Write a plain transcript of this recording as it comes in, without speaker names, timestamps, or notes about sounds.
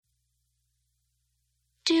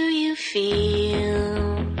you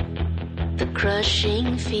feel the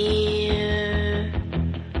crushing fear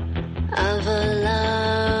of a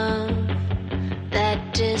love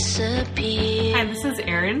that disappears. Hi, this is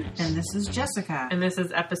Erin. And this is Jessica. And this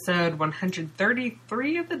is episode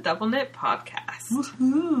 133 of the Double Knit Podcast.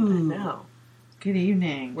 Woohoo! I know. Good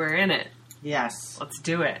evening. We're in it. Yes. Let's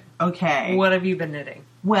do it. Okay. What have you been knitting?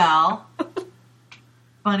 Well,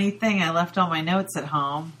 funny thing, I left all my notes at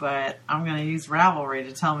home, but I'm going to use Ravelry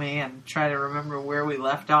to tell me and try to remember where we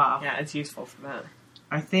left off. Yeah, it's useful for that.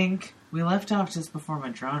 I think we left off just before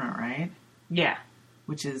Madrona, right? Yeah.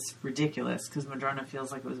 Which is ridiculous because Madrona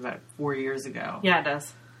feels like it was about 4 years ago. Yeah, it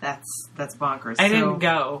does. That's bonkers. I didn't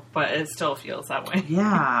go, but it still feels that way.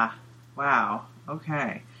 Yeah. Wow.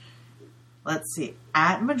 Okay. Let's see.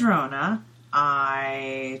 At Madrona,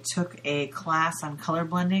 I took a class on color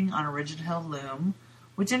blending on a Rigid Hill loom,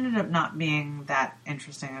 which ended up not being that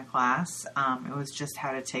interesting a class. It was just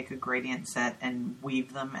how to take a gradient set and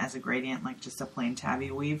weave them as a gradient, like just a plain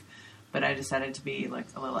tabby weave. But I decided to be like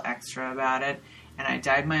a little extra about it. And I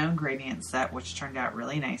dyed my own gradient set, which turned out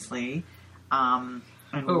really nicely. And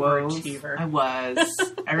Overachiever. I was.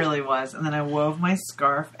 I really was. And then I wove my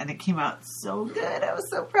scarf, and it came out so good. I was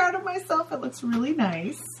so proud of myself. It looks really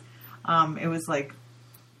nice. It was like,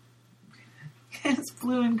 it's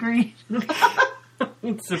blue and green.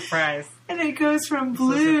 Surprise. And it goes from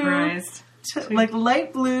blue to like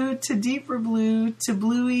light blue to deeper blue to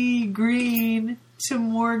bluey green to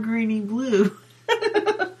more greeny blue.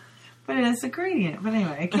 But it's a gradient. But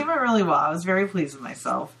anyway, it came out really well. I was very pleased with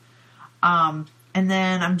myself. And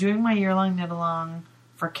then I'm doing my year-long knit-along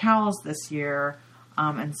for cowls this year.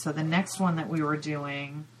 And so the next one that we were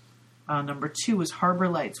doing, number 2, was Harbor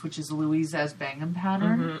Lights, which is Louisa's Bangham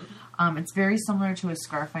pattern. Mm-hmm. It's very similar to a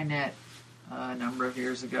scarf I knit a number of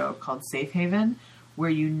years ago called Safe Haven, where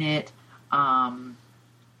you knit a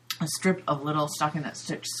strip of little stockinette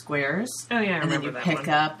stitch squares. Oh, yeah, I and then remember you that pick one.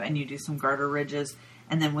 up and you do some garter ridges.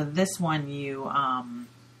 And then with this one, you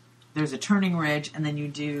there's a turning ridge, and then you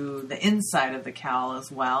do the inside of the cowl as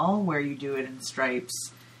well, where you do it in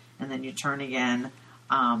stripes, and then you turn again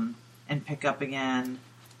and pick up again.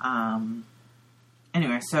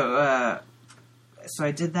 Anyway, so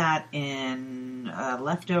I did that in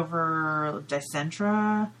leftover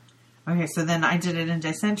Dicentra. Okay, so then I did it in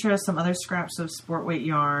Dicentra, some other scraps of sport weight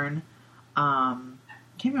yarn.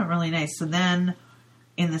 Came out really nice. So then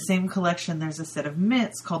in the same collection, there's a set of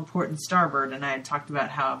mitts called Port and Starboard, and I had talked about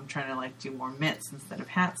how I'm trying to like do more mitts instead of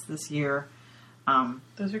hats this year.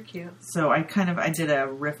 Those are cute. So I did a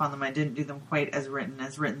riff on them. I didn't do them quite as written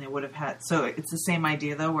they would have had. So it's the same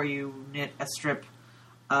idea though, where you knit a strip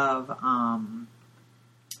of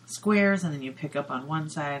squares, and then you pick up on one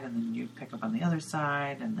side, and then you pick up on the other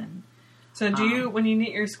side, and then. So do you, when you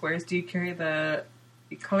knit your squares, do you carry the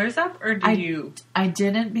colors up, or do you? I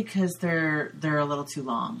didn't because they're a little too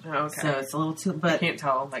long. Oh, okay. So it's a little too. But I can't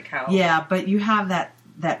tell like how. Yeah, but you have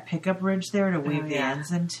that pickup ridge there to weave the yeah.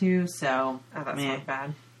 ends into. So that's not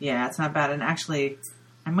bad. Yeah, it's not bad. And actually,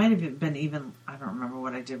 I might have been even. I don't remember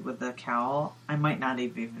what I did with the cowl. I might not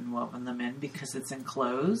have even woven them in because it's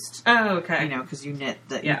enclosed. Oh, okay. You know, because you knit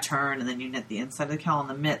you turn and then you knit the inside of the cowl and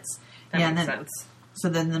the mitts. That makes sense. So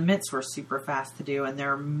then the mitts were super fast to do, and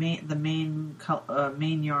the main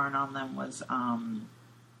yarn on them was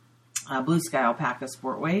Blue Sky Alpaca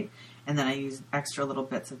Sport Weight, and then I used extra little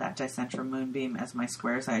bits of that Dicentra Moonbeam as my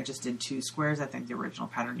squares. I just did 2 squares. I think the original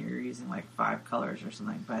pattern you're using like 5 colors or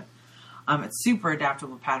something, but it's super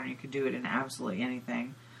adaptable pattern. You could do it in absolutely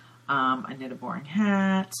anything. I knit a boring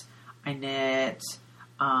hat. I knit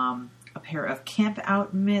a pair of Camp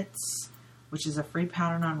Out mitts, which is a free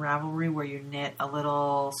pattern on Ravelry where you knit a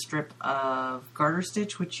little strip of garter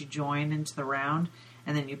stitch, which you join into the round,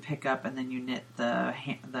 and then you pick up and then you knit the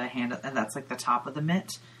hand, and that's like the top of the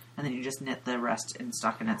mitt, and then you just knit the rest in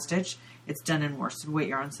stockinette stitch. It's done in worsted weight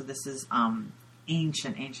yarn, so this is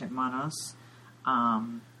ancient Monos.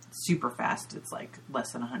 Super fast. It's like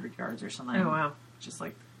less than 100 yards or something. Oh, wow. Just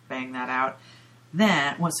like bang that out.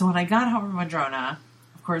 Then, so when I got home from Madrona,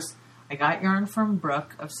 of course, I got yarn from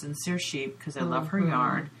Brooke of Sincere Sheep because I love her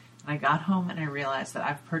yarn. And I got home and I realized that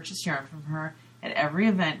I've purchased yarn from her at every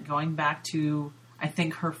event going back to, I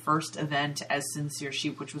think, her first event as Sincere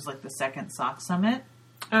Sheep, which was like the second Sock Summit.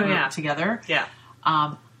 Oh, yeah. Together. Yeah.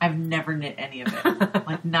 I've never knit any of it.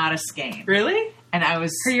 Like, not a skein. Really? And I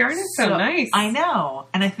was... Her yarn is so nice. I know.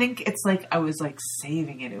 And I think it's like, I was like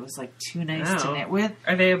saving it. It was like too nice to knit with.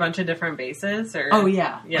 Are they a bunch of different bases? Or? Oh,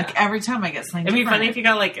 yeah. Like every time I get something It'd be different. funny if you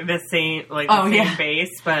got like the same, same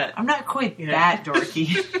base, but... I'm not quite that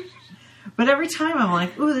dorky. But every time I'm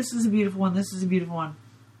like, ooh, this is a beautiful one. This is a beautiful one.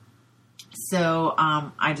 So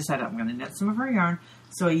I decided I'm going to knit some of her yarn.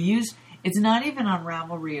 So I used, it's not even on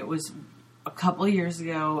Ravelry. It was a couple of years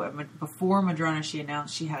ago, before Madrona, she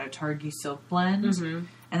announced she had a Targhee silk blend. Mm-hmm.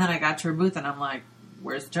 And then I got to her booth and I'm like,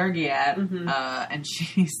 where's Targhee at? Mm-hmm. And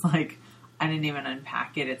she's like, I didn't even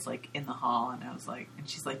unpack it. It's like in the hall. And I was like, and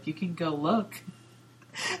she's like, you can go look.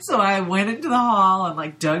 So I went into the hall and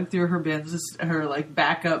like dug through her bins, her like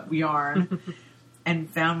backup yarn, and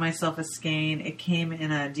found myself a skein. It came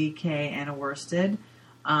in a DK and a worsted.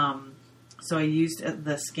 So I used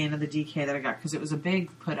the skein of the DK that I got because it was a big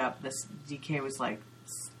put up. This DK was like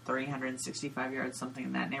 365 yards, something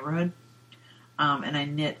in that neighborhood. And I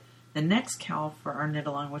knit the next cowl for our knit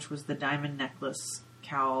along, which was the diamond necklace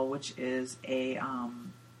cowl, which is a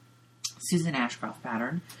Susan Ashcroft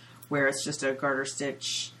pattern, where it's just a garter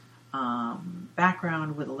stitch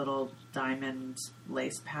background with a little diamond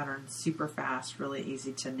lace pattern, super fast, really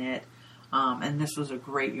easy to knit. And this was a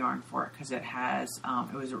great yarn for it because it has,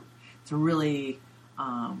 it's a really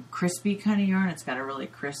crispy kind of yarn. It's got a really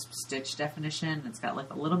crisp stitch definition. It's got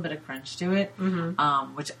like a little bit of crunch to it,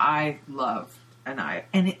 which I love.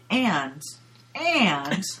 And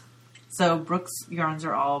so Brooks yarns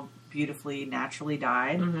are all beautifully naturally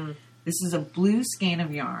dyed. Mm-hmm. This is a blue skein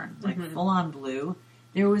of yarn, like full on blue.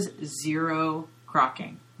 There was zero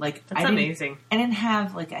crocking. Like that's amazing. I didn't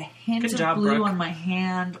have like a hint of blue Brooke. On my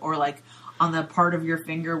hand or like on the part of your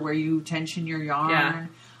finger where you tension your yarn. Yeah.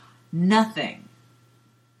 Nothing.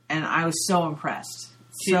 And I was so impressed.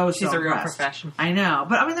 She's a real professional. I know.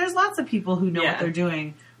 But I mean, there's lots of people who know what they're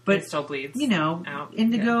doing. But it still bleeds. You know, out.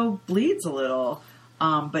 Indigo bleeds a little.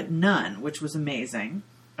 But none, which was amazing.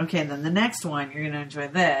 Okay, and then the next one, you're going to enjoy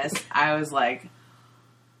this. I was like,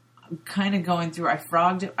 kind of going through,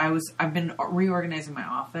 I've been reorganizing my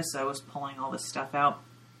office, so I was pulling all this stuff out.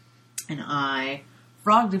 And I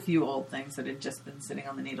frogged a few old things that had just been sitting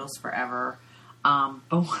on the needles forever. But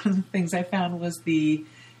one of the things I found was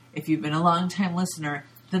if you've been a long time listener,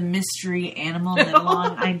 the mystery animal knit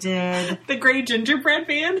along I did. The gray gingerbread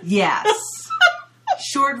man? Yes.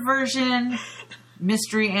 Short version,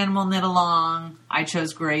 mystery animal knit along. I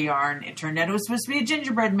chose gray yarn. It turned out it was supposed to be a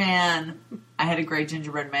gingerbread man. I had a gray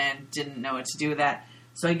gingerbread man. Didn't know what to do with that.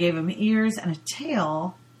 So I gave him ears and a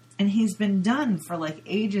tail. And he's been done for like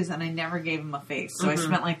ages and I never gave him a face. So I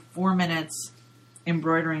spent like 4 minutes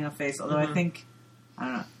embroidering a face. Although I don't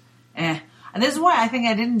know. And this is why I think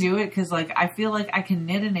I didn't do it, because like I feel like I can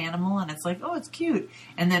knit an animal and it's like, oh, it's cute,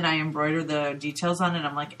 and then I embroider the details on it and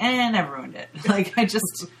I'm like, and I've ruined it. Like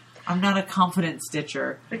I'm not a confident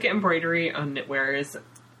stitcher. Like embroidery on knitwear is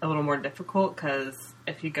a little more difficult because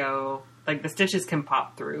if you go, like the stitches can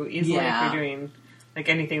pop through easily if you're doing like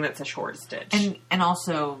anything that's a short stitch. And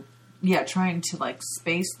also, trying to like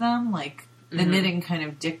space them, like the knitting kind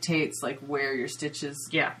of dictates like where your stitches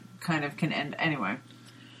kind of can end anyway.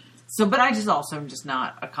 So, but I am just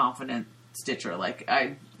not a confident stitcher.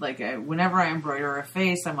 Whenever I embroider a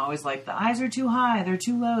face, I'm always like, the eyes are too high, they're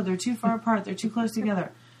too low, they're too far apart, they're too close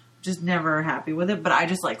together. Just never happy with it. But I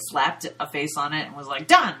just like slapped a face on it and was like,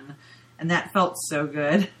 done! And that felt so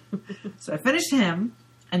good. So I finished him,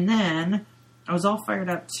 and then I was all fired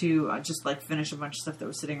up to just like finish a bunch of stuff that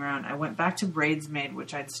was sitting around. I went back to Bridesmaid,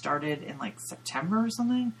 which I'd started in like September or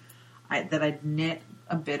something, that I'd knit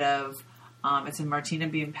a bit of. It's a Martina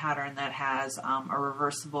Beam pattern that has a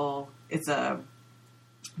reversible, it's a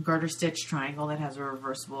garter stitch triangle that has a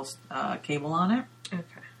reversible cable on it.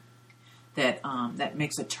 Okay. That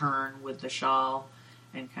makes a turn with the shawl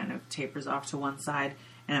and kind of tapers off to one side.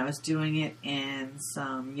 And I was doing it in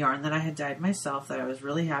some yarn that I had dyed myself that I was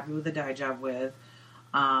really happy with the dye job with.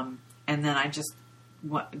 And then I just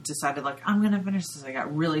decided, like, I'm going to finish this. I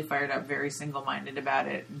got really fired up, very single-minded about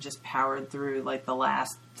it, and just powered through, like, the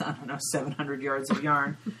last, 700 yards of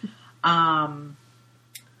yarn. And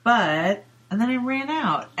then I ran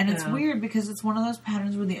out. And it's weird because it's one of those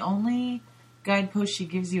patterns where the only guidepost she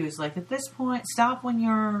gives you is, like, at this point, stop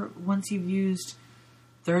once you've used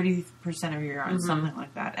 30% of your yarn, something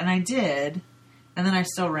like that. And I did, and then I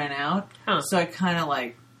still ran out. Huh. So I kind of,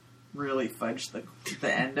 like, really fudged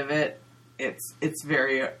the end of it. It's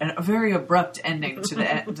a very abrupt ending to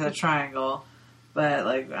the triangle, but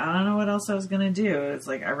like I don't know what else I was gonna do. It's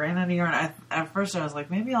like I ran out of yarn. At first I was like,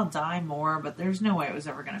 maybe I'll dye more, but there's no way it was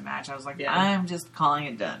ever gonna match. I was like, I'm just calling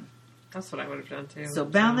it done. That's what I would have done too. So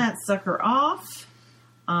bound that sucker off.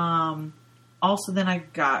 Also, then I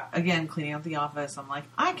got, again, cleaning out the office. I'm like,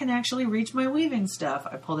 I can actually reach my weaving stuff.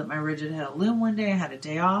 I pulled out my Rigid Head of Loom one day. I had a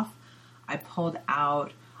day off. I pulled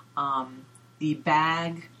out the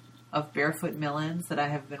bag of Barefoot Millins that I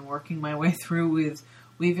have been working my way through with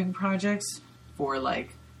weaving projects for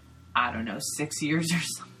like I don't know, 6 years or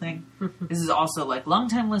something. This is also like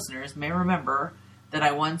longtime listeners may remember that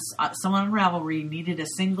I once, someone on Ravelry needed a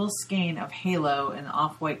single skein of Halo in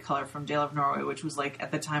off-white color from Dale of Norway, which was like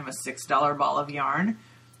at the time a $6 ball of yarn.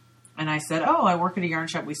 And I said, oh, I work at a yarn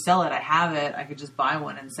shop. We sell it. I have it. I could just buy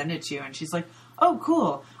one and send it to you. And she's like, oh,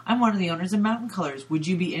 cool. I'm one of the owners of Mountain Colors. Would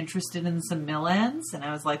you be interested in some mill ends? And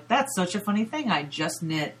I was like, that's such a funny thing. I just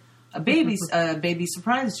knit a baby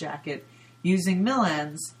surprise jacket using mill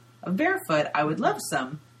ends of Barefoot. I would love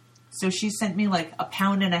some. So she sent me like 1.5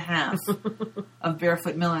 pounds of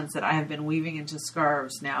Barefoot mill ends that I have been weaving into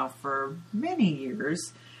scarves now for many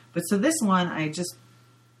years. But so this one, I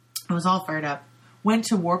was all fired up. Went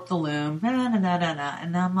to warp the loom,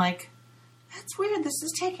 and I'm like, that's weird. This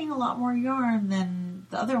is taking a lot more yarn than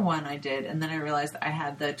the other one I did. And then I realized I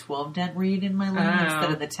had the 12 dent reed in my loom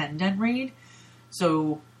instead of the 10 dent reed.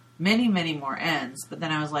 So many, many more ends. But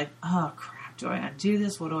then I was like, oh crap, do I undo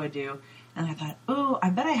this? What do I do? And I thought, oh,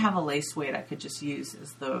 I bet I have a lace weight I could just use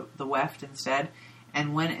as the weft instead.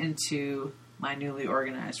 And went into my newly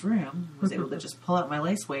organized room, was able to just pull out my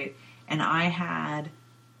lace weight, and I had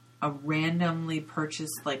a randomly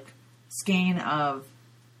purchased like skein of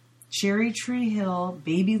Cherry Tree Hill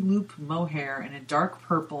baby loop mohair in a dark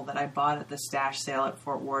purple that I bought at the stash sale at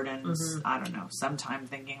Fort Worden's, I don't know, sometime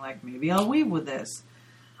thinking like maybe I'll weave with this.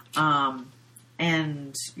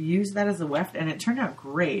 And use that as a weft, and it turned out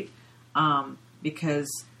great. Because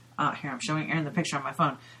here I'm showing Erin the picture on my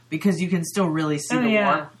phone, because you can still really see the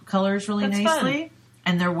warp colors really nicely. Fun.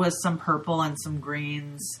 And there was some purple and some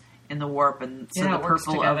greens in the warp, and so the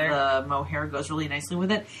purple of the mohair goes really nicely with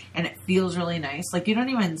it, and it feels really nice. Like you don't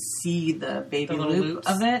even see the baby loop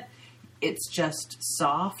of it. It's just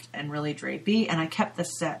soft and really drapey, and I kept the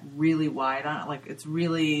set really wide on it. Like it's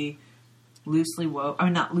really loosely woven. I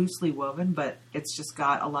mean, not loosely woven, but it's just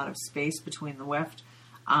got a lot of space between the weft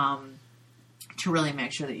to really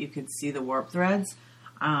make sure that you could see the warp threads.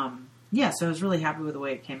 So I was really happy with the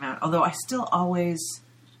way it came out. Although I still always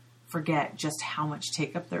forget just how much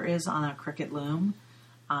take-up there is on a Cricut loom.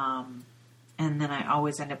 And then I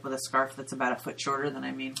always end up with a scarf that's about 1 foot shorter than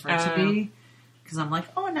I mean for it to be. Because I'm like,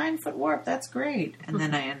 oh, a 9-foot warp, that's great. And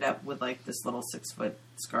then I end up with like this little 6-foot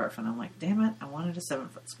scarf, and I'm like, damn it, I wanted a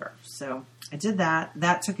 7-foot scarf. So I did that.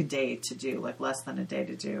 That took a day to do, like less than a day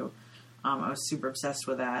to do. I was super obsessed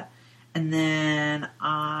with that. And then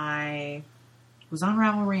I was on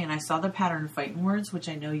Ravelry, and I saw the pattern Fightin' Words, which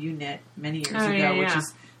I know you knit many years ago, which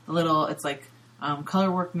is the little, it's like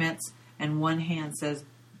color work mitts, and one hand says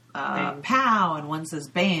pow, and one says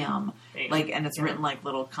bam. Like, and it's written like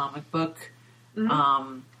little comic book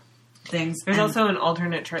things. There's also an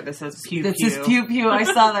alternate chart that says pew pew. That says pew pew. I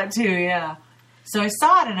saw that too, yeah. So I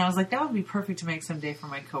saw it, and I was like, that would be perfect to make someday for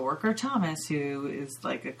my coworker, Thomas, who is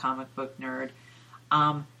like a comic book nerd.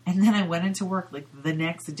 And then I went into work like the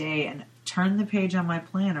next day and turned the page on my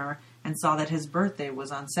planner and saw that his birthday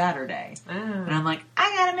was on Saturday. Oh. And I'm like,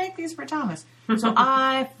 I gotta make these for Thomas. So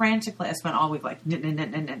I spent all week like knit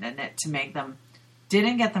to make them.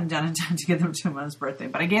 Didn't get them done in time to get them to him on his birthday,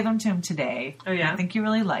 but I gave them to him today. Oh yeah? I think he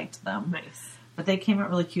really liked them. Nice. But they came out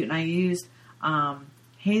really cute, and I used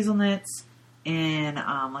hazelnuts in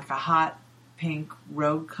like a hot pink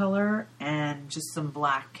rogue color and just some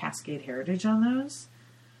black Cascade Heritage on those.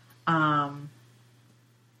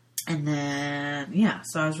 And then,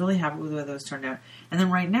 so I was really happy with the way those turned out. And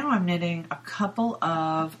then right now I'm knitting a couple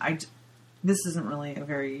of, this isn't really a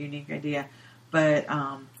very unique idea, but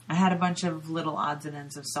I had a bunch of little odds and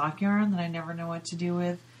ends of sock yarn that I never know what to do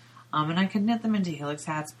with. And I could knit them into helix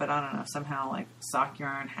hats, but I don't know, somehow like sock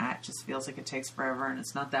yarn hat just feels like it takes forever and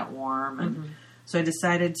it's not that warm. And so I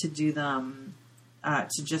decided to do them,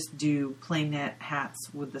 to just do plain knit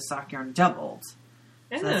hats with the sock yarn doubled.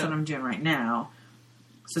 So that's what I'm doing right now.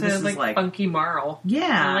 So this is like funky marl.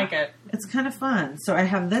 Yeah. I like it. It's kind of fun. So I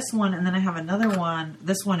have this one, and then I have another one.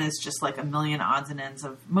 This one is just like a million odds and ends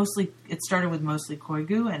of mostly, it started with mostly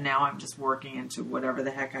Koigu, and now I'm just working into whatever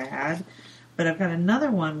the heck I had. But I've got another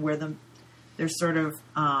one where there's sort of,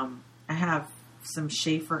 I have some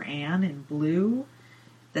Schaefer Ann in blue.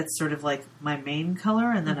 That's sort of like my main color,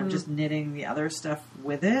 and then I'm just knitting the other stuff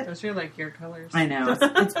with it. Those are like your colors. I know.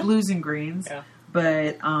 It's blues and greens. Yeah.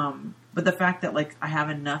 But the fact that like I have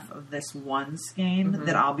enough of this one skein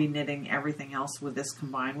that I'll be knitting everything else with this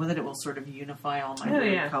combined with it, it will sort of unify all my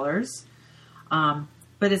weird colors.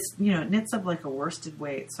 But it's, it knits up like a worsted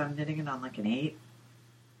weight, so I'm knitting it on like an 8.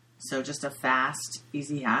 So just a fast,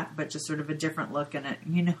 easy hat, but just sort of a different look in it,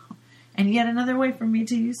 and yet another way for me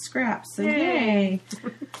to use scraps. So yay!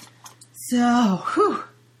 So,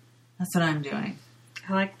 that's what I'm doing.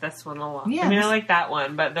 I like this one a lot. Yeah, I like that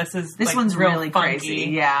one, but this one's really funky.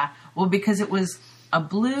 Crazy. Yeah. Well, because it was a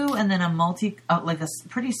blue and then a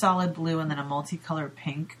pretty solid blue and then a multicolored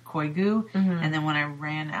pink Koigu. And then when I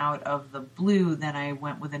ran out of the blue, then I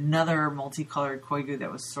went with another multicolored Koigu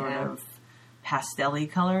that was sort of pastel-y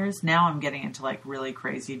colors. Now I'm getting into like really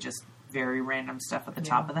crazy, just very random stuff at the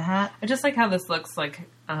top of the hat. I just like how this looks like,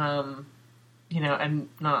 I'm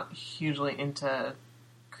not hugely into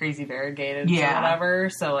crazy variegated or whatever.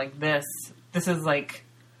 So like this is like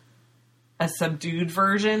a subdued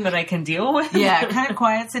version that I can deal with. Yeah, it kind of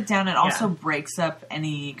quiets it down. It also breaks up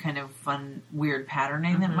any kind of fun, weird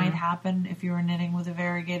patterning that might happen if you were knitting with a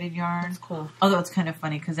variegated yarn. That's cool. Although it's kind of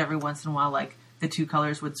funny because every once in a while, like, the two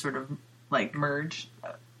colors would sort of, like, merge.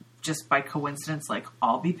 Just by coincidence, like,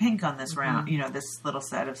 all be pink on this round, this little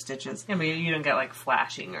set of stitches. Yeah, but you don't get, like,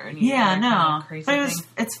 flashing or anything. Yeah, no. Kind of crazy but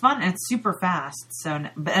it's fun and it's super fast. So,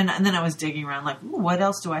 and then I was digging around, like, ooh, what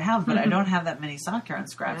else do I have? But I don't have that many sock yarn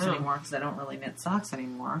scraps anymore because I don't really knit socks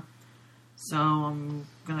anymore. So I'm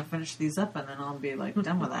going to finish these up and then I'll be, like,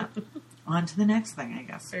 done with that. On to the next thing, I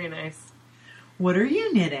guess. Very nice. What are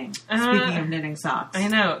you knitting? Speaking of knitting socks. I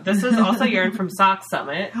know. This is also yarn from Sock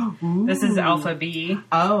Summit. Ooh. This is Alpha B.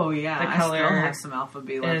 Oh, yeah. The color I still have some Alpha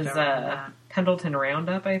B left over that. Pendleton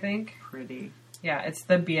Roundup, I think. Pretty. Yeah, it's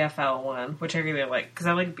the BFL one, which I really like, because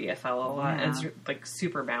I like BFL a lot. Yeah. It's, like,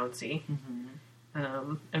 super bouncy.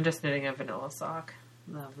 I'm just knitting a vanilla sock.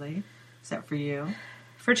 Lovely. Is that for you?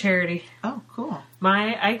 For charity. Oh, cool.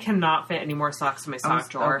 I cannot fit any more socks in my sock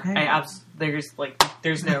drawer. Okay. There's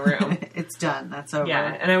no room. It's done. That's over.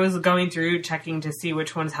 Yeah, and I was going through checking to see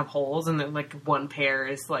which ones have holes, and then like one pair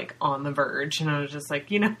is like on the verge, and I was just like,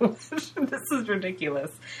 this is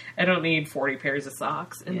ridiculous. I don't need 40 pairs of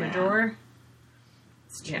socks in the drawer.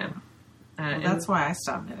 It's true. Yeah. Well, that's why I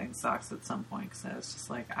stopped knitting socks at some point, because I was just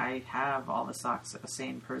like, I have all the socks that a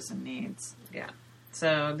sane person needs. Yeah.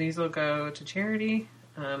 So these will go to charity.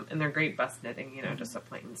 And they're great bust knitting, just a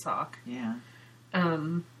plain sock. Yeah.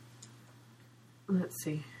 Let's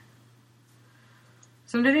see.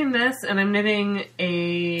 So I'm knitting this, and I'm knitting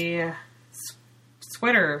a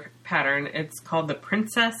sweater pattern. It's called the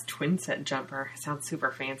Princess Twin Set Jumper. It sounds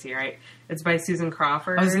super fancy, right? It's by Susan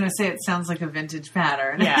Crawford. I was going to say it sounds like a vintage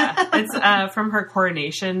pattern. Yeah. It's from her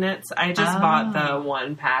Coronation Knits. I just bought the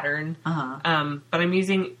one pattern. But I'm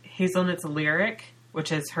using Hazelnut's Lyric,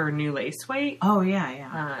 which is her new lace weight. Oh,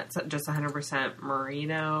 yeah. It's just 100%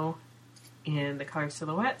 merino in the color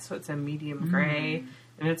Silhouette, so it's a medium gray.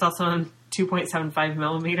 And it's also on 2.75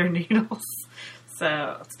 millimeter needles.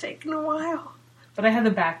 So it's taken a while. But I have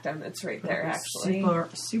the back done. It's right there, actually.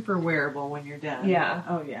 Super wearable when you're done. Yeah.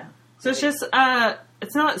 Oh, yeah. So it's just,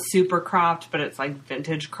 it's not super cropped, but it's like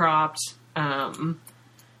vintage cropped. And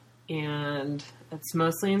it's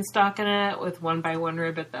mostly in stockinette with 1x1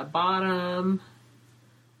 rib at the bottom.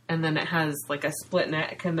 And then it has like a split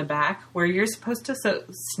neck in the back where you're supposed to sew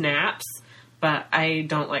snaps, but I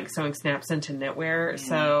don't like sewing snaps into knitwear. Yeah.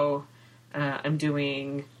 So I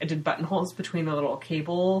did buttonholes between the little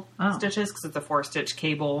cable stitches because it's a 4-stitch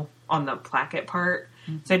cable on the placket part.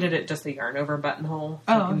 Mm-hmm. So I did it just a yarn over buttonhole.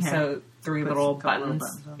 So you can sew 3 little buttons.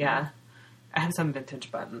 Yeah. I have some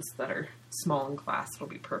vintage buttons that are small in glass. It'll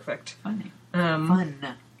be perfect. Funny.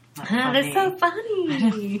 Fun. That's so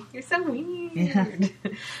funny. You're so weird. Yeah.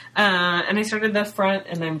 And I started the front,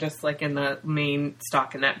 and I'm just like in the main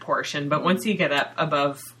stockinette portion. But once you get up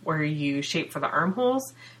above where you shape for the armholes,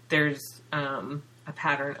 there's a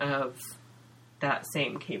pattern of that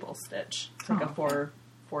same cable stitch. It's like a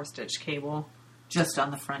 4-stitch cable. Just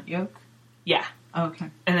on the front yoke? Yeah. Okay.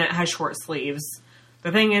 And it has short sleeves.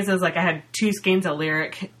 The thing is like I had 2 skeins of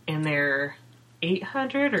Lyric, and they're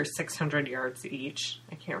 800 or 600 yards each.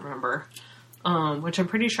 I can't remember. Which I'm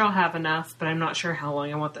pretty sure I'll have enough, but I'm not sure how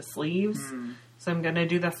long I want the sleeves. So I'm going to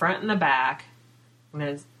do the front and the back. I'm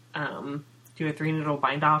going to do a 3-needle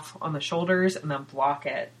bind off on the shoulders and then block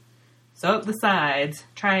it. Sew up the sides,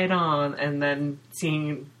 try it on, and then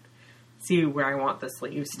see where I want the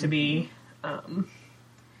sleeves to be.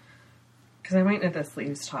 Because I might knit the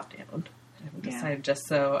sleeves top down. I haven't decided just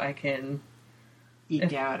so I can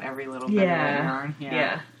eke out every little bit of yarn.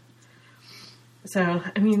 Yeah. So,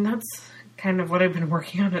 I mean, that's kind of what I've been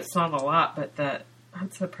working on. It's not a lot, but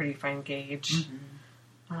that's a pretty fine gauge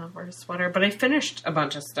for a sweater. But I finished a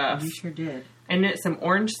bunch of stuff. You sure did. I knit some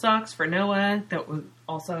orange socks for Noah that was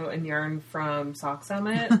also in yarn from Sock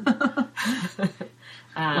Summit. Working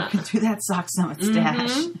through that Sock Summit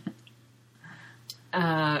stash.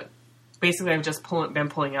 Basically, I've just been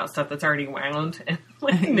pulling out stuff that's already wound and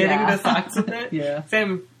knitting the socks with it. Yeah. So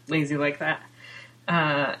I'm lazy like that.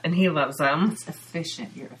 And he loves them. It's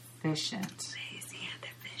efficient. You're efficient. Lazy and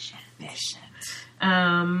efficient. Efficient.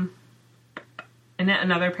 I knit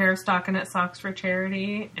another pair of stockinette socks for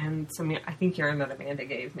charity, and some, I think yarn that Amanda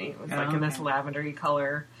gave me. It was like in this lavendery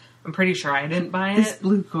color. I'm pretty sure I didn't buy it. This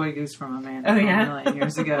blue koi goose from Amanda. Oh, yeah? A million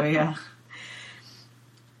years ago, yeah.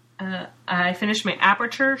 I finished my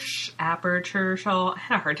aperture shawl. I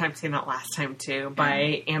had a hard time saying that last time too.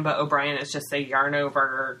 By Amba O'Brien. It's just a yarn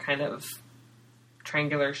over kind of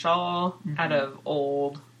triangular shawl out of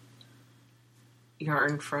old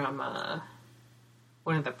yarn from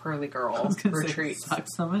one of the Pearly Girl retreats. Sock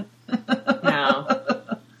Summit? No.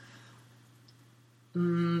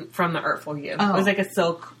 From the Artful Youth. Oh. It was like a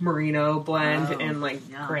silk merino blend in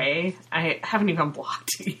yeah. gray. I haven't even blocked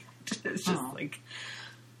it yet. It's just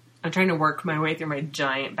I'm trying to work my way through my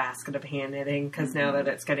giant basket of hand knitting because now that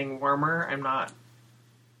it's getting warmer,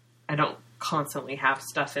 I don't constantly have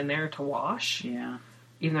stuff in there to wash. Yeah.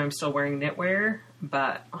 Even though I'm still wearing knitwear,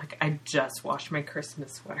 but like I just washed my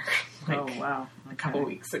Christmas sweater Oh, wow. a couple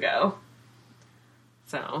weeks ago.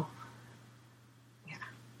 So, yeah,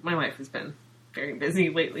 my life has been very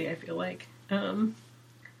busy lately, I feel like. And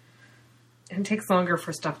it takes longer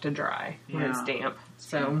for stuff to dry when it's damp.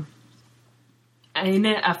 So, I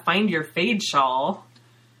knit a Find Your Fade shawl,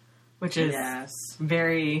 which is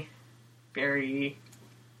very, very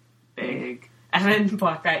big. I haven't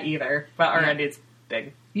blocked that either, but already it's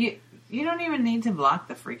big. You don't even need to block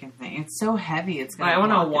the freaking thing. It's so heavy. It's gonna. I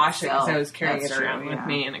want to block wash itself. it because I was carrying That's it around true, with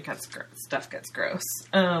me, and it gets stuff gets gross.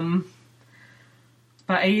 But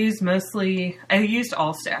I used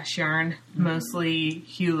all stash yarn, mostly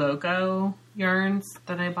Hue Loco yarns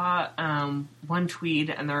that I bought. One tweed,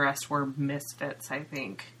 and the rest were Misfits, I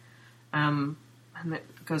think. And it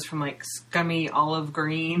goes from like scummy olive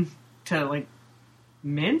green to like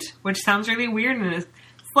mint, which sounds really weird and is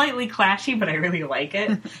slightly clashy, but I really like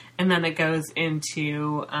it. And then it goes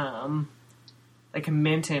into like a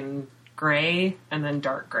mint and gray, and then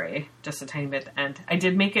dark gray, just a tiny bit at the end. I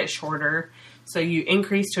did make it shorter, so you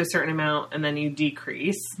increase to a certain amount, and then you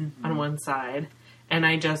decrease on one side. And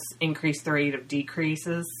I just increased the rate of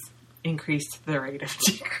decreases. I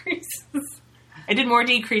did more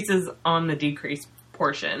decreases on the decrease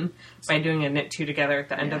portion by doing a knit two together at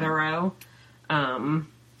the end of the row.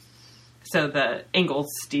 So the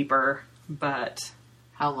angle's steeper, but...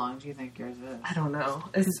 How long do you think yours is? I don't know.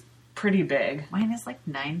 It's pretty big. Mine is like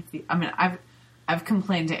 9 feet. I mean, I've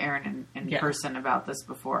complained to Erin in person about this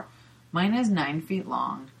before. Mine is 9 feet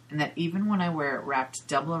long, and that even when I wear it wrapped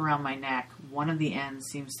double around my neck, one of the ends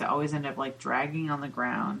seems to always end up like dragging on the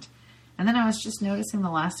ground. And then I was just noticing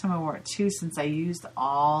the last time I wore it too, since I used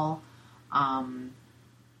all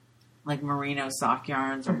like merino sock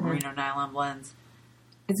yarns or merino nylon blends,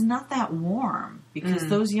 it's not that warm because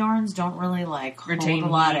those yarns don't really like hold a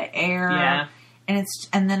lot of air. Yeah.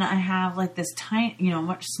 And then I have like this tiny,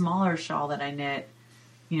 much smaller shawl that I knit,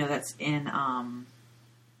 that's in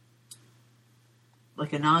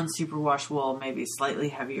like a non-superwash wool, maybe slightly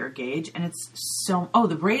heavier gauge. And it's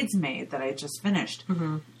the Bridesmaid that I just finished.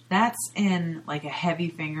 Mm-hmm. That's in like a heavy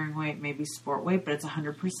fingering weight, maybe sport weight, but it's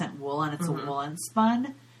 100% wool and it's a woolen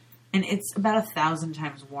spun. And it's about 1,000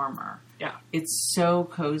 times warmer. Yeah. It's so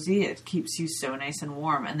cozy. It keeps you so nice and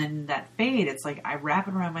warm. And then that fade, it's like I wrap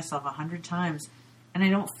it around myself 100 times and I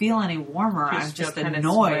don't feel any warmer. I'm just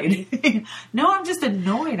annoyed. No, I'm just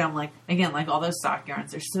annoyed. I'm like, again, like all those sock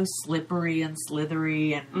yarns, they're so slippery and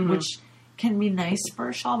slithery, and which can be nice for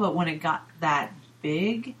a shawl, but when it got that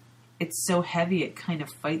big, it's so heavy it kind of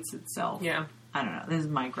fights itself. Yeah. I don't know. This is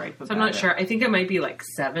my gripe about it. So I'm not sure. I think it might be like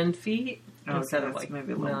 7 feet instead of like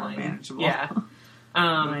maybe a little more manageable. Yeah.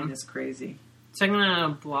 Mine is crazy. So I'm going to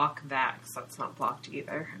block that because that's not blocked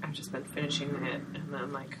either. I've just been finishing it and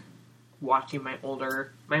then like watching the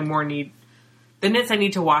knits I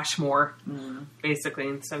need to wash more, basically,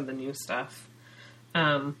 instead of the new stuff.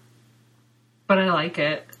 But I like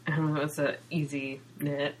it. And it was an easy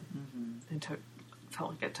knit. It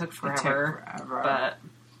felt like it took forever. But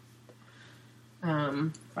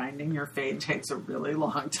finding your fade takes a really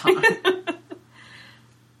long time.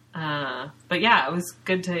 But yeah, it was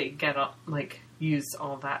good to get use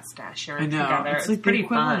all that stash yarn together. It's like pretty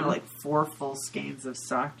fun. Of like 4 full skeins of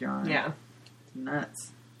sock yarn. Yeah, it's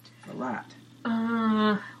nuts. A lot.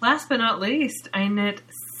 Last but not least, I knit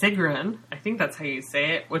Sigrun. I think that's how you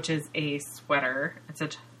say it, which is a sweater. It's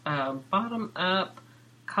a bottom up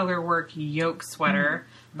colorwork yoke sweater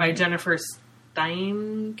by Jennifer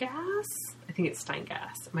Steingass. I think it's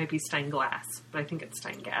Steingass. It might be Steinglass, but I think it's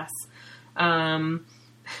Steingass. I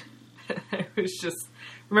was just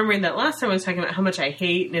remembering that last time I was talking about how much I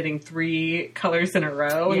hate knitting 3 colors in a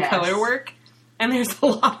row in color work. And there's a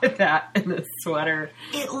lot of that in this sweater.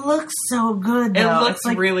 It looks so good, though. It looks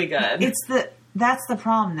really good. It's that's the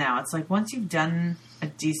problem now. It's like once you've done a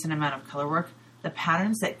decent amount of color work, the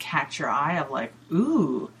patterns that catch your eye of like,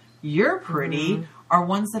 ooh, you're pretty, are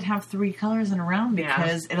ones that have 3 colors in a round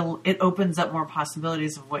because it opens up more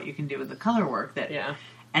possibilities of what you can do with the color work.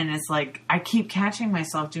 And it's like, I keep catching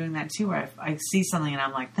myself doing that too, where I see something and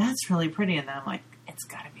I'm like, that's really pretty. And then I'm like, it's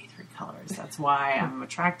got to be 3 colors. That's why I'm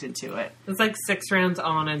attracted to it. It's like 6 rounds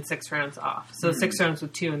on and 6 rounds off. So 6 rounds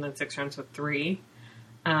with 2 and then 6 rounds with 3.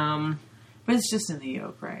 But it's just in the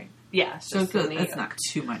yoke, right? Yeah. So it's not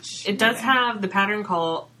too much. It does have, the pattern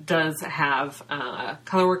call does have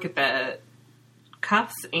color work at the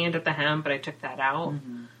cuffs and at the hem, but I took that out.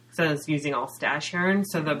 So I was using all stash yarn.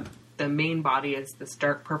 So the main body is this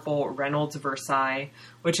dark purple Reynolds Versailles,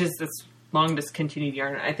 which is this long discontinued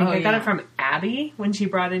yarn. I think I got it from Abby when she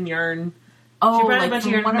brought in yarn. Oh, she brought like a bunch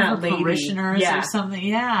from of yarn one from of her that lady. parishioners or something.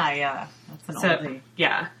 Yeah. That's an oldie.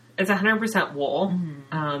 Yeah. It's 100% wool.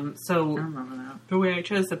 So I remember that. the way I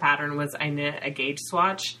chose the pattern was I knit a gauge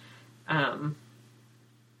swatch. I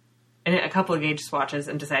knit a couple of gauge swatches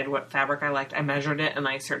and decided what fabric I liked. I measured it and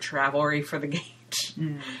I searched Ravelry for the gauge.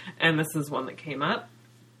 And this is one that came up.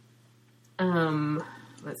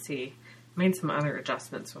 Let's see. Made some other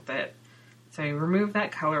adjustments with it. So I removed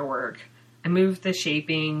that color work. I moved the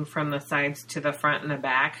shaping from the sides to the front and the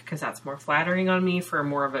back because that's more flattering on me for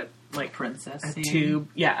more of a like princess a tube.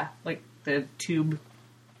 Yeah, like the tube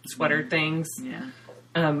sweater things. Yeah.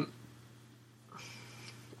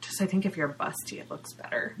 Just I think if you're busty, it looks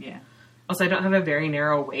better. Yeah. Also, I don't have a very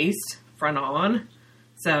narrow waist front on,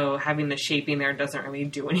 so having the shaping there doesn't really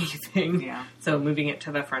do anything. Yeah. So moving it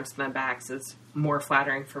to the fronts and the backs is more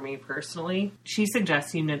flattering for me personally. She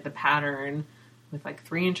suggests you knit the pattern with like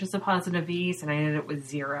 3 inches of positive ease, and I knit it with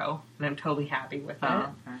 0, and I'm totally happy with it.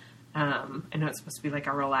 Okay. I know it's supposed to be like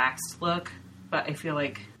a relaxed look, but I feel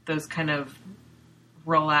like those kind of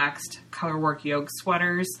relaxed color work yoke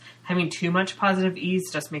sweaters, having too much positive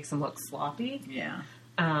ease just makes them look sloppy. Yeah.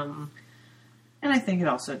 And I think it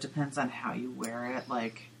also depends on how you wear it.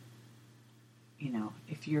 Like, you know,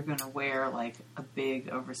 if you're going to wear like a big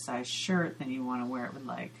oversized shirt, then you want to wear it with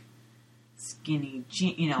like skinny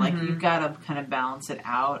jeans. You know, like you've got to kind of balance it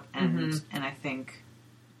out. And and I think,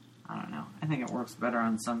 I don't know, I think it works better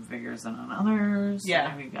on some figures than on others. Yeah.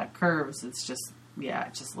 And if you've got curves, it's just,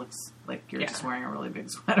 it just looks like you're just wearing a really big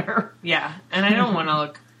sweater. Yeah. And I don't want to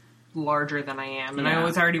look larger than I am. And I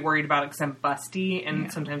was already worried about it because I'm busty, and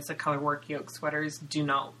sometimes the color work yoke sweaters do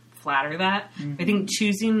not flatter that. I think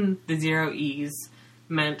choosing the 0 ease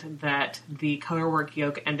meant that the color work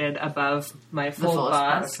yoke ended above my full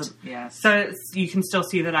bust. Yes. So you can still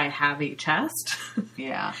see that I have a chest.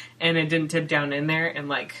 Yeah. And it didn't tip down in there and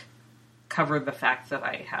like cover the fact that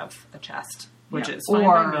I have a chest, which is fine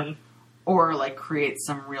by me. Or like create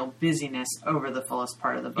some real busyness over the fullest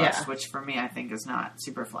part of the bust, Yeah. which for me I think is not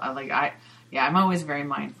super flat. Like I'm always very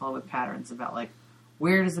mindful with patterns about like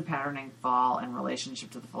where does the patterning fall in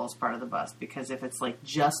relationship to the fullest part of the bust? Because if it's like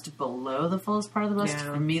just below the fullest part of the bust,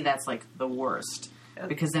 for me that's like the worst.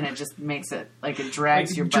 Because then it just makes it like it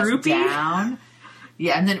drags like your droopy? bust down.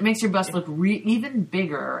 Yeah, and then it makes your bust look even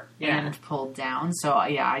bigger and pulled down. So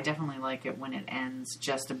I definitely like it when it ends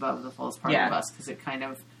just above the fullest part of the bust because it kind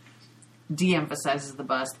of de-emphasizes the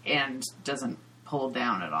bust and doesn't pull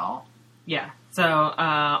down at all. Yeah. So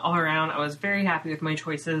all around, I was very happy with my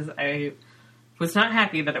choices. I was not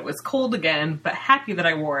happy that it was cold again, but happy that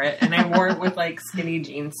I wore it. And I wore it with like skinny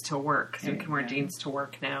jeans to work because you can wear jeans to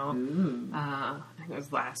work now. I think it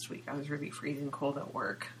was last week. I was really freezing cold at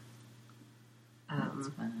work. That's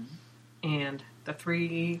fun. And the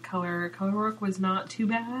 3 color work was not too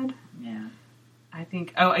bad. Yeah. I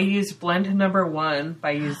think, I used blend number 1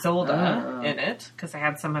 by Isolde in it, because I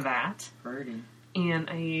had some of that. Pretty. And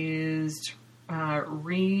I used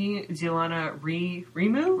Zielona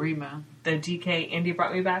Remu, the DK. Andy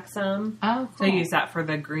brought me back some. Oh, cool. So I used that for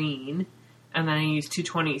the green. And then I used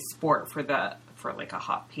 220 Sport for like a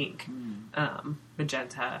hot pink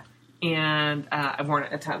magenta. And I've worn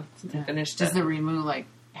it a ton since I finished Does it. the Remu like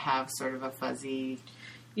have sort of a fuzzy...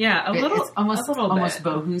 Yeah, It's almost bit.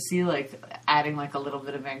 bohusy, like adding like a little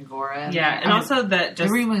bit of Angora. And also that the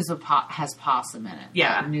Remu has possum in it.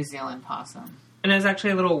 Yeah, New Zealand possum. And I was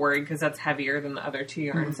actually a little worried because that's heavier than the other 2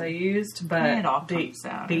 yarns I used, but it all comes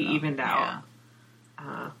out. They evened out.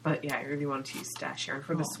 But yeah, I really wanted to use stash yarn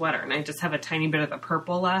for the sweater, and I just have a tiny bit of the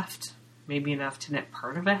purple left, maybe enough to knit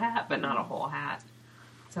part of a hat, but not a whole hat.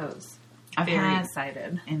 So I was very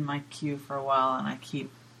excited in my queue for a while, and I keep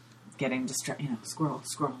getting distracted, squirrel,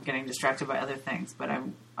 getting distracted by other things. But I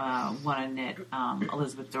want to knit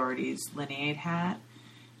Elizabeth Doherty's Lineate hat,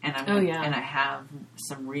 and and I have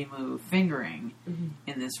some Remu fingering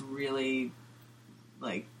in this really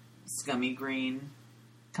like scummy green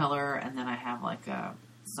color, and then I have like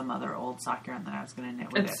some other old sock yarn that I was going to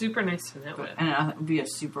knit with It's super nice to knit with. And it would be a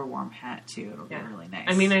super warm hat too. It'll be really nice.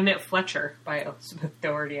 I mean, I knit Fletcher by Elspeth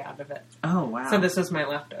Doherty out of it. Oh, wow. So this is my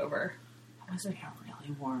leftover. That was like a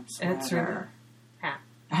really warm sweater. It's really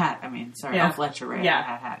Hat, I mean, sorry. Yeah. Oh, Fletcher, right? Yeah.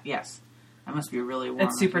 Hat. Yes. That must be really warm.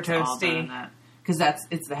 It's super toasty. Because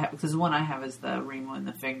the one I have is the Remo and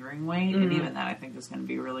the fingering weight, and even that I think is going to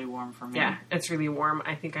be really warm for me. Yeah, it's really warm.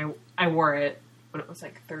 I think I wore it when it was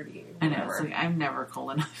like 30. I know. It's like, I'm never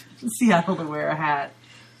cold enough in Seattle to wear a hat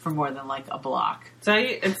for more than like a block. So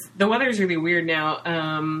the weather's really weird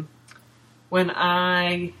now. When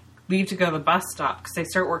I leave to go to the bus stop, because I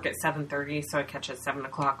start work at 7:30, so I catch a 7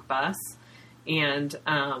 o'clock bus, and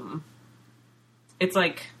it's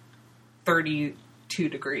like 32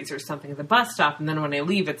 degrees or something at the bus stop, and then when I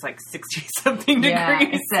leave, it's like 60-something degrees. Yeah,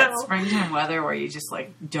 it's that springtime weather where you just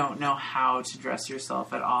like don't know how to dress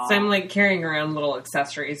yourself at all. So I'm like carrying around little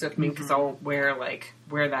accessories with me because I'll wear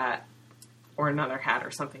that or another hat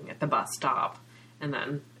or something at the bus stop, and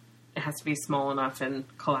then it has to be small enough and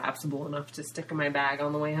collapsible enough to stick in my bag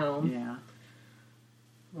on the way home. Yeah.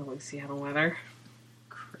 Lovely Seattle weather.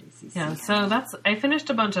 Crazy. Yeah, Seattle. so I finished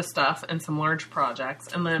a bunch of stuff and some large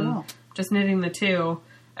projects, and then just knitting the two.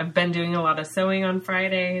 I've been doing a lot of sewing on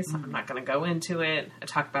Fridays. I'm not going to go into it. I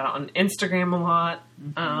talk about it on Instagram a lot.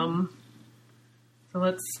 So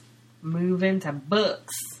let's move into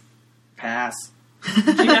books. Pass.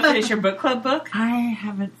 Did you not finish your book club book? I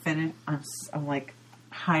haven't finished. I'm like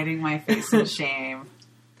hiding my face in shame.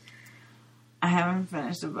 I haven't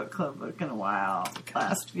finished a book club book in a while.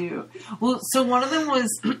 Last few. Well, so one of them was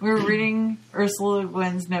we were reading Ursula Le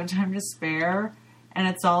Guin's No Time to Spare, and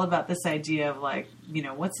it's all about this idea of like, you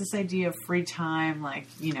know, what's this idea of free time, like,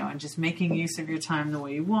 you know, and just making use of your time the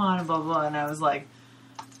way you want, and blah blah. And I was like,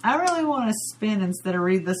 I really want to spin instead of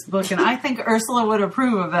read this book, and I think Ursula would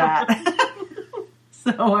approve of that.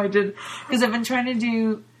 So I did, because I've been trying to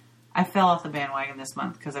do. I fell off the bandwagon this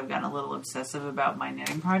month because I've gotten a little obsessive about my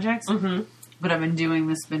knitting projects. But I've been doing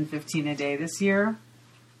the Spin 15 a day this year.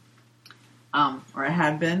 Or I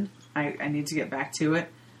had been. I need to get back to it.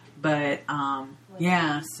 But,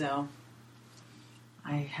 yeah, so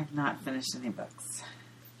I have not finished any books.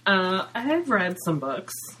 I have read some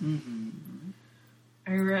books. I'm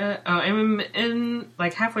in,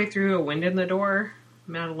 like, halfway through A Wind in the Door,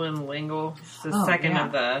 Madeleine L'Engle. It's the second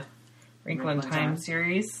of the Wrinkle in Time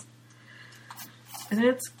series. And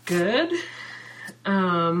it's good.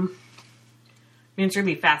 I mean, it's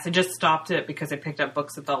really fast. I just stopped it because I picked up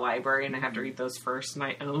books at the library and I have to read those first, and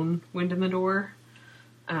I own Wind in the Door.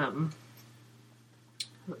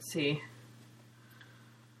 Let's see.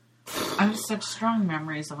 I have such strong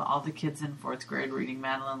memories of all the kids in 4th grade reading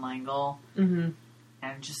Madeleine L'Engle and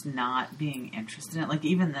just not being interested in it. Like,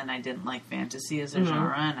 even then I didn't like fantasy as a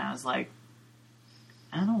genre, and I was like,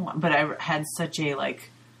 I don't want... But I had such a, like,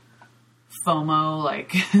 FOMO,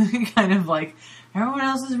 like, kind of like, everyone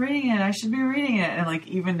else is reading it, I should be reading it. And, like,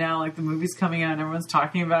 even now, like, the movie's coming out and everyone's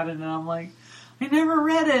talking about it, and I'm like, I never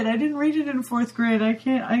read it. I didn't read it in 4th grade.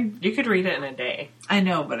 You could read it in a day. I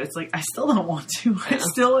know, but it's like, I still don't want to. Yeah. It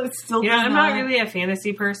still yeah, I'm not really a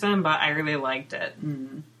fantasy person, but I really liked it.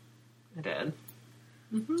 I did.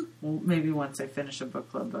 Well, maybe once I finish a book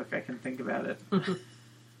club book, I can think about it.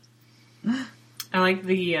 I like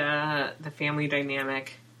the family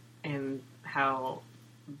dynamic and how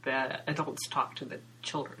the adults talk to the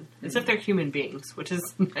children as if they're human beings, which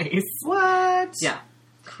is nice. What? Yeah.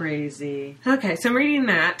 Crazy. Okay, so I'm reading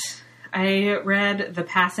that. I read The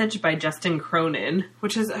Passage by Justin Cronin,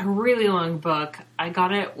 which is a really long book. I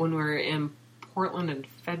got it when we were in Portland in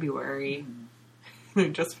February. I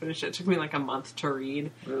just finished it. It took me like a month to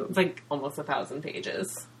read. Ooh. It's like almost 1,000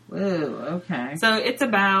 pages. Whoa, okay. So it's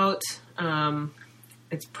about,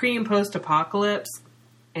 it's pre and post apocalypse,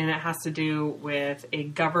 and it has to do with a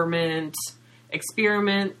government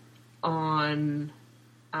experiment on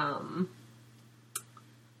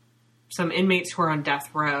some inmates who are on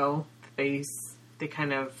death row. They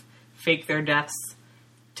kind of fake their deaths,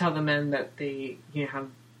 tell the men that they have,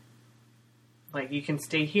 like, you can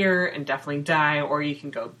stay here and definitely die, or you can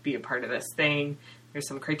go be a part of this thing. There's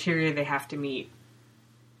some criteria they have to meet.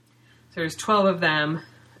 So there's 12 of them,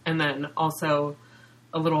 and then also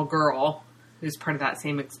a little girl who's part of that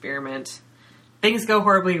same experiment. Things go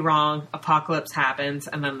horribly wrong, apocalypse happens,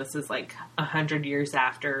 and then this is like 100 years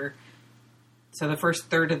after. So the first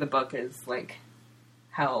third of the book is like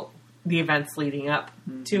how the events leading up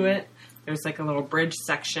to it. There's like a little bridge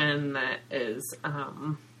section that is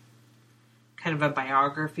kind of a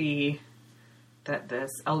biography that this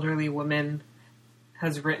elderly woman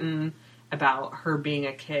has written, about her being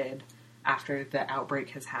a kid after the outbreak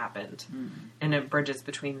has happened. And it bridges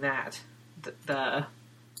between that, the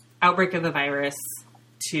outbreak of the virus,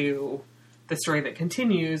 to the story that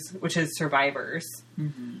continues, which is survivors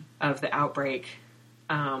of the outbreak,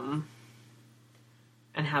 and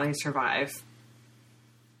how they survive.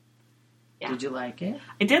 Yeah. Did you like it?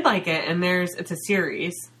 I did like it, and it's a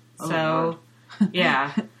series. So,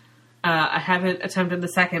 yeah. I haven't attempted the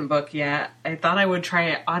second book yet. I thought I would try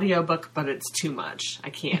an audiobook, but it's too much. I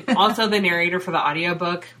can't. Also, the narrator for the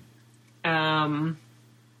audiobook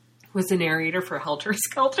was the narrator for Helter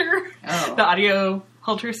Skelter. Oh. The audio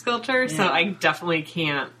Helter Skelter. Yeah. So I definitely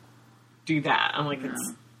can't do that. I'm like,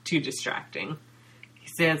 it's too distracting.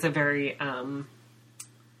 He has a very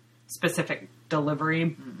specific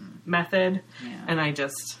delivery method. Yeah. And I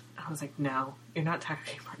was like, no, you're not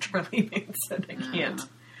talking about Charlie Manson. I can't.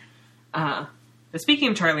 But speaking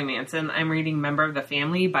of Charlie Manson, I'm reading Member of the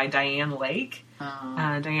Family by Diane Lake.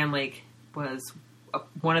 Diane Lake was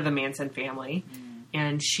one of the Manson family,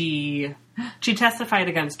 and she testified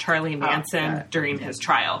against Charlie Manson during his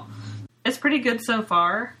trial. It's pretty good so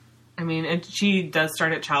far. I mean, and she does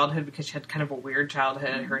start at childhood because she had kind of a weird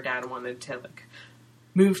childhood. Her dad wanted to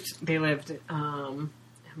they lived in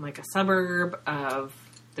like a suburb of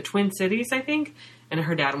the Twin Cities, I think. And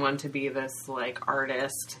her dad wanted to be this, like,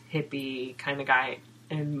 artist, hippie kind of guy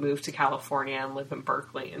and move to California and live in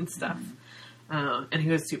Berkeley and stuff. And he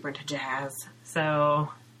was super into jazz. So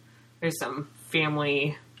there's some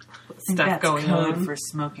family stuff going on. For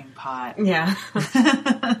smoking pot. Yeah.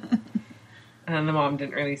 And the mom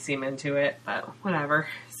didn't really seem into it, but whatever.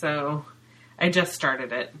 So I just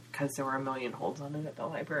started it because there were a million holds on it at the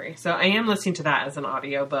library. So I am listening to that as an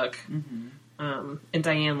audiobook. And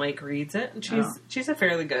Diane Lake reads it, and she's a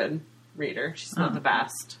fairly good reader. She's not the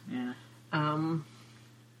best. Yeah.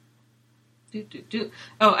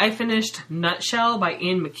 I finished Nutshell by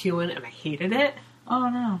Ian McEwan, and I hated it. Oh,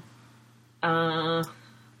 no.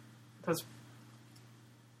 It was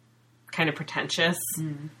kind of pretentious.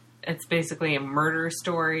 It's basically a murder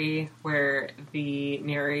story where the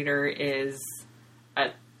narrator is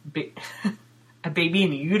a baby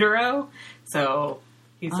in utero. So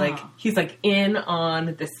he's like in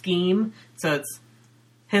on the scheme. So it's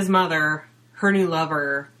his mother, her new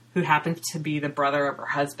lover, who happens to be the brother of her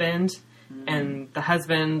husband. And the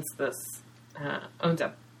husband's owns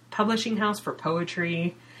a publishing house for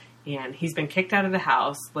poetry. And he's been kicked out of the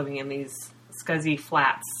house, living in these scuzzy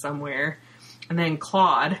flats somewhere. And then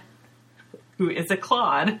Claude, who is a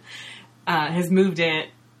Claude, has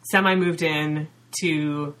semi-moved in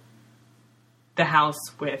to the house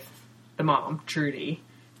with the mom, Trudy.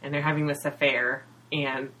 And they're having this affair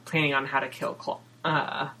and planning on how to kill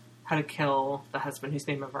the husband, whose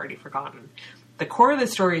name I've already forgotten. The core of the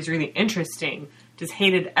story is really interesting. Just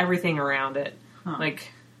hated everything around it.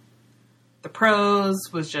 Like, the prose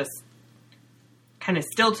was just kind of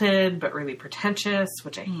stilted, but really pretentious,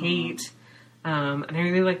 which I hate. And I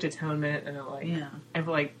really liked Atonement, and I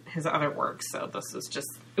like his other work, so this was just,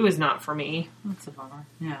 it was not for me. That's a bummer.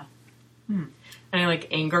 Yeah. And I like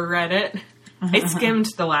anger read it. I skimmed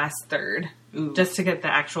the last third just to get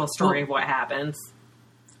the actual story of what happens.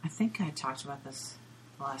 I think I talked about this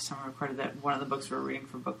the last time I recorded, that one of the books we were reading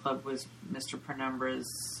for book club was Mr.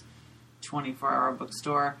 Penumbra's 24-hour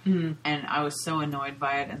bookstore, and I was so annoyed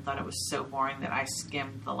by it and thought it was so boring that I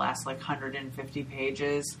skimmed the last 150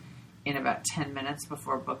 pages in about 10 minutes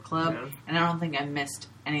before book club, and I don't think I missed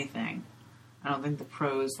anything. I don't think the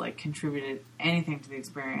prose contributed anything to the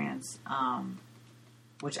experience,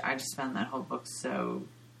 which I just found that whole book so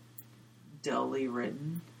dully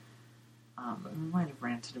written. We might have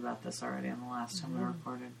ranted about this already on the last time we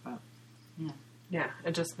recorded, but yeah,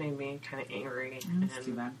 it just made me kind of angry. That's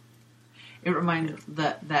too bad. It reminds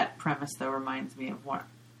that premise though reminds me of what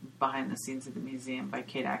Behind the Scenes at the Museum by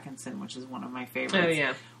Kate Atkinson, which is one of my favorites. Oh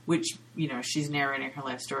yeah, which she's narrating her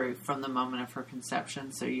life story from the moment of her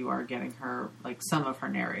conception, so you are getting her some of her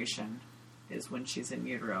narration is when she's in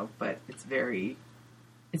utero, but it's very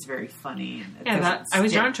funny. And I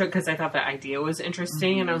was drawn to it because I thought the idea was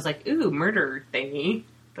interesting, and I was like, ooh, murder thingy.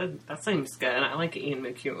 That seems good. I like Ian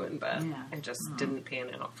McEwan, but it just didn't pan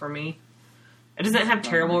out for me. It doesn't have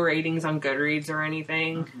terrible ratings on Goodreads or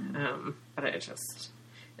anything, but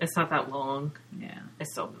it's not that long. Yeah.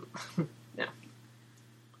 It's still, yeah.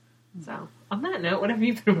 So, on that note, what have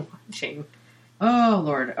you been watching? Oh,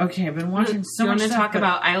 Lord. Okay, I've been watching so much stuff. Do you want to talk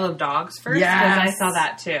about Isle of Dogs first? Yes. Because I saw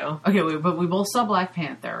that, too. Okay, but we both saw Black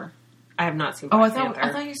Panther. I have not seen Black Panther.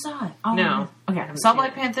 I thought you saw it. Oh, no. Okay, I saw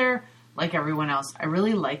Black Panther like everyone else. I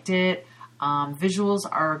really liked it. Visuals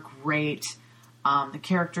are great. The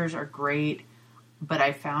characters are great. but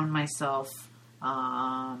I found myself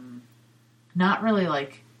not really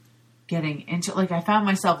like getting into, like, I found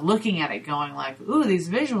myself looking at it going like, ooh, these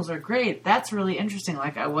visuals are great. That's really interesting.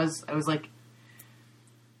 Like I was like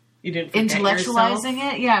You didn't forget intellectualizing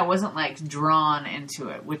yourself? it. Yeah, I wasn't like drawn into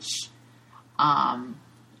it, which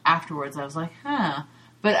afterwards I was like, huh.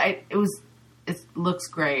 But it looks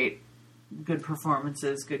great. Good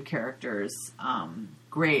performances, good characters,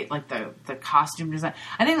 great, like the costume design.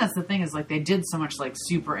 I think that's the thing, is like they did so much like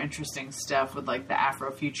super interesting stuff with like the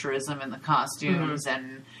Afrofuturism in the costumes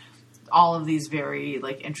and all of these very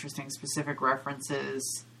like interesting specific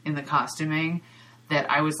references in the costuming that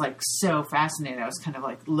I was like so fascinated. I was kind of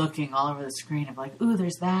like looking all over the screen of like, ooh,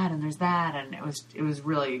 there's that and there's that, and that was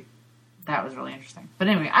really interesting. But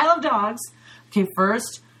anyway, I Love Dogs. Okay,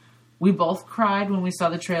 first, we both cried when we saw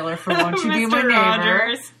the trailer for Won't You Be My Neighbor?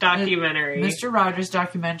 Rogers documentary. Mr. Rogers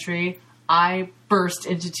documentary. I burst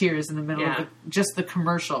into tears in the middle of just the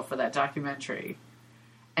commercial for that documentary.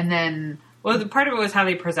 And then... Well, the part of it was how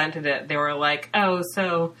they presented it. They were like, oh,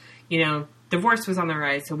 so, divorce was on the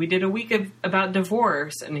rise, so we did a week about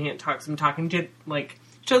divorce. And he shows them talking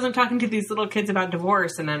to these little kids about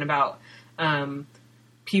divorce, and then about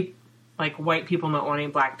white people not wanting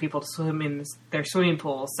black people to swim in their swimming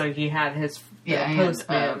pool. So he had his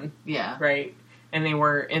postman, right? And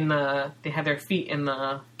they had their feet in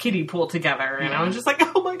the kiddie pool together, and I was just like,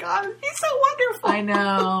 oh my god, he's so wonderful. I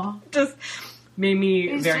know. Just made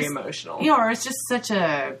me very emotional. Or it's just such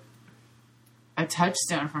a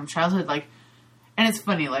touchstone from childhood, like. And it's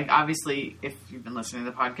funny, like, obviously, if you've been listening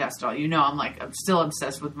to the podcast at all, I'm still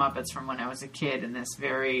obsessed with Muppets from when I was a kid in this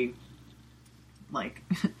very, like,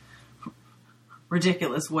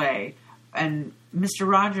 ridiculous way. And Mr.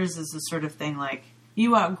 Rogers is the sort of thing, like,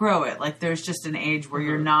 you outgrow it. Like, there's just an age where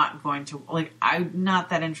you're not going to, like, I'm not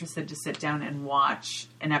that interested to sit down and watch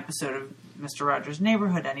an episode of Mr. Rogers'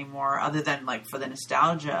 Neighborhood anymore, other than, like, for the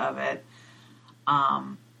nostalgia of it.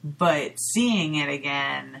 But seeing it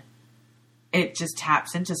again, it just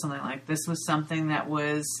taps into something like, this was something that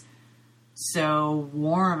was so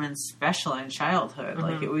warm and special in childhood.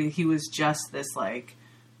 Like, he was just this, like,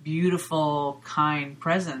 beautiful, kind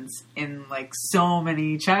presence in, like, so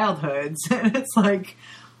many childhoods. And it's, like,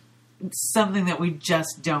 it's something that we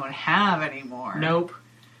just don't have anymore. Nope.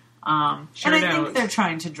 And I think they're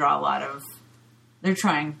trying to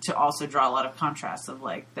also draw a lot of contrasts of,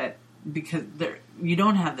 like, that, because you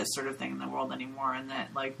don't have this sort of thing in the world anymore, and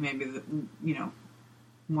that, like, maybe,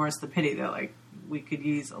 more's the pity that, like, we could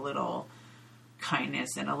use a little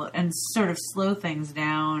kindness and sort of slow things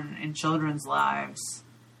down in children's lives,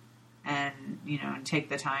 and, and take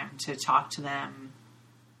the time to talk to them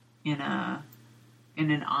in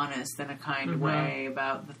an honest and a kind way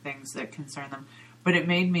about the things that concern them. But it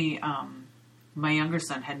made me, my younger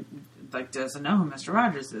son doesn't know who Mr.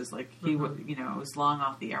 Rogers is. Like, he it was long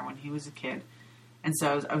off the air when he was a kid. And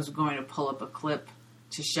so I was going to pull up a clip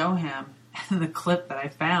to show him. And the clip that I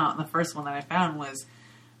found, the first one that I found, was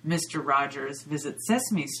Mr. Rogers Visits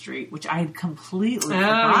Sesame Street, which I had completely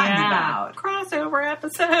forgotten about. Crossover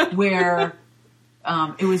episode. Where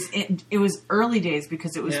it was early days,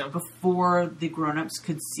 because it was before the grown-ups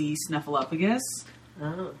could see Snuffleupagus.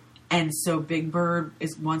 Oh. And so Big Bird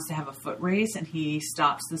wants to have a foot race, and he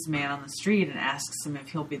stops this man on the street and asks him if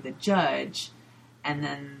he'll be the judge. And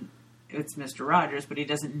then it's Mr. Rogers, but he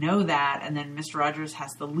doesn't know that. And then Mr. Rogers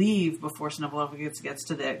has to leave before Snuffleupagus gets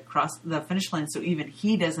to the finish line. So even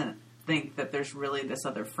he doesn't think that there's really this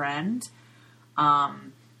other friend. But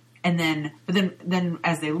then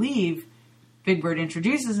as they leave, Big Bird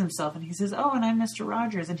introduces himself, and he says, "Oh, and I'm Mr.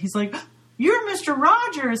 Rogers." And he's like, "You're Mr.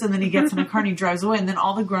 Rogers!" And then he gets in a car and he drives away. And then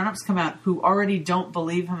all the grown-ups come out who already don't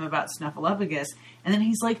believe him about Snuffleupagus. And then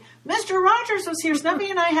he's like, "Mr. Rogers was here.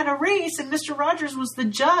 Snuffy and I had a race, and Mr. Rogers was the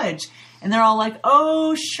judge." And they're all like,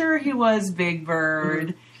 "Oh, sure he was, Big Bird."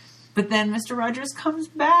 Mm-hmm. But then Mr. Rogers comes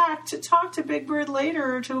back to talk to Big Bird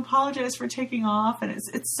later to apologize for taking off. And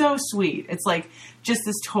it's so sweet. It's like just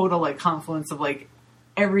this total, like, confluence of, like,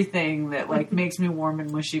 everything that, like, makes me warm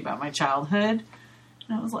and mushy about my childhood.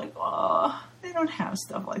 And I was like, oh, they don't have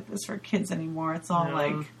stuff like this for kids anymore. It's all,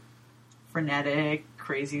 like, frenetic,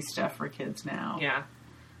 crazy stuff for kids now. Yeah.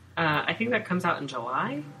 I think that comes out in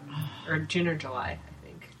July. Or June or July, I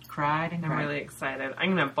think. Cried and cried. I'm really excited.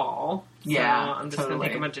 I'm going to bawl. So yeah, I'm just going to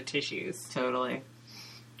take a bunch of tissues. Totally.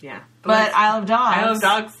 Yeah. But I Love Dogs. I Love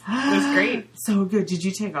Dogs was great. So good. Did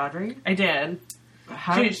you take Audrey? I did.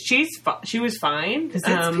 She was fine. Because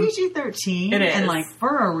it's PG-13. It is. And, like,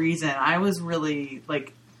 for a reason. I was really,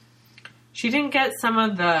 like... She didn't get some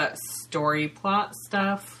of the story plot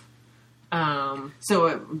stuff.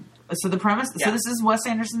 So So the premise. Yeah. So this is Wes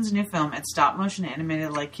Anderson's new film. It's stop motion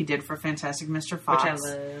animated, like he did for Fantastic Mr. Fox. Which I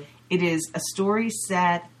love. It is a story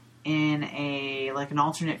set in an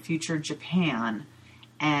alternate future Japan,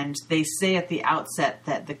 and they say at the outset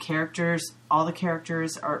that all the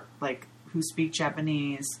characters are like who speak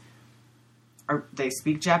Japanese, they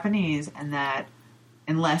speak Japanese, and that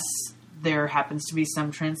unless there happens to be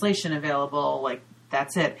some translation available, like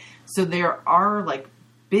that's it. So there are like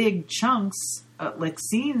big chunks, like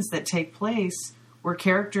scenes that take place where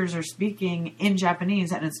characters are speaking in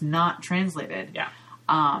Japanese and it's not translated. Yeah.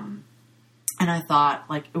 And I thought,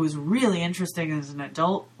 like, it was really interesting as an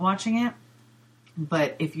adult watching it.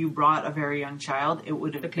 But if you brought a very young child, it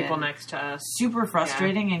would have The been people next to us. super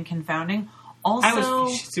frustrating and confounding. Also, I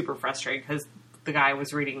was super frustrated because the guy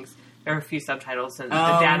was reading. There were a few subtitles, and the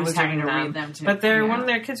he dad was was having reading to them. read them too. But Yeah. one of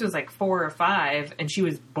their kids was like 4 or 5, and she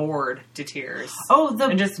was bored to tears. Oh,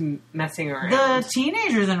 and just messing around. the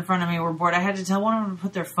teenagers in front of me were bored. I had to tell one of them to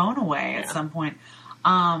put their phone away at some point.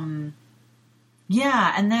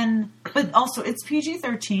 Yeah, and then, but also it's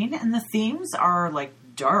PG-13, and the themes are like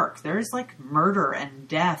dark. There's like murder and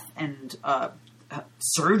death and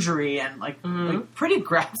surgery and like pretty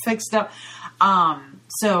graphic stuff.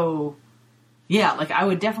 So yeah, like I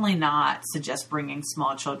would definitely not suggest bringing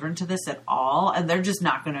small children to this at all, and they're just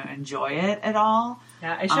not going to enjoy it at all.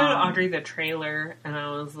 Yeah, I showed Audrey the trailer, and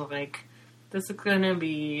I was like, "This is going to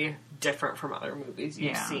be different from other movies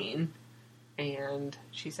you've seen." And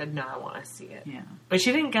she said, "No, I want to see it." Yeah, but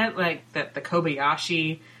she didn't get like that the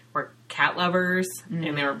Kobayashi were cat lovers,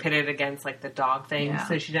 and they were pitted against like the dog thing. Yeah.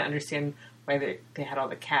 So she didn't understand why they had all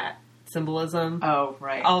the cat symbolism. Oh,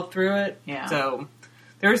 right, all through it. Yeah. So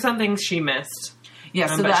there were some things she missed. Yeah,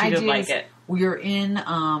 so but the she idea did like is it. we're in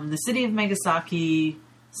the city of Megasaki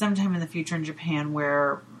sometime in the future in Japan,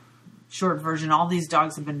 where, short version, all these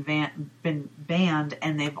dogs have been banned,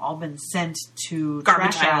 and they've all been sent to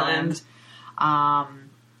Garbage Trash Island.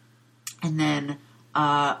 And then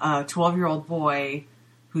a 12-year-old boy,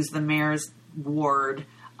 who's the mayor's ward,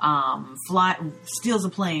 steals a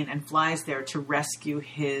plane and flies there to rescue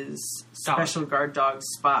his special guard dog,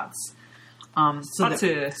 Spots.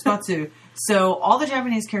 Spatsu. So all the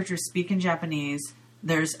Japanese characters speak in Japanese.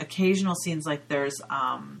 There's occasional scenes like there's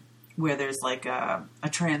where there's like a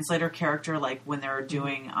translator character, like when they're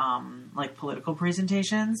doing like political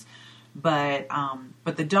presentations. But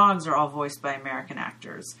the dogs are all voiced by American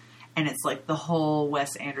actors, and it's like the whole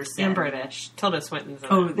Wes Anderson And British. Tilda Swinton's in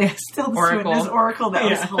Oh, it. Tilda Oracle. Swinton as Oracle. That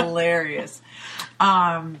was Yeah. hilarious.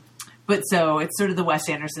 But so it's sort of the Wes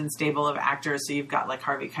Anderson stable of actors. So you've got like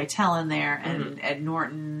Harvey Keitel in there, and Ed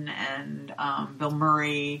Norton, and Bill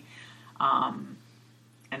Murray, and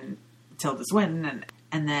Tilda Swinton,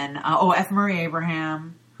 and then F. Murray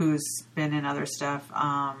Abraham, who's been in other stuff.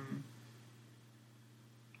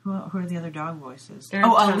 Who are the other dog voices?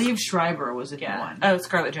 Liev Schreiber was a new one. Oh,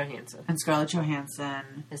 Scarlett Johansson. And Scarlett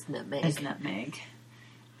Johansson Is Nutmeg. is Nutmeg.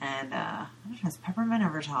 And has Peppermint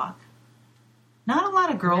ever talk? Not a lot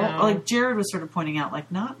of girl. No. Like Jared was sort of pointing out,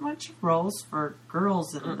 like not much roles for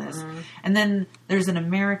girls in this. And then there's an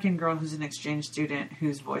American girl who's an exchange student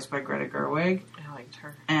who's voiced by Greta Gerwig. I liked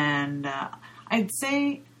her. And I'd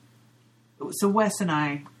say, so Wes and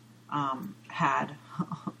I had a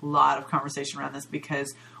lot of conversation around this,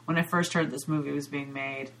 because when I first heard this movie was being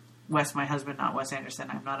made, Wes, my husband, not Wes Anderson,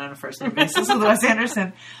 I'm not on a first name basis with Wes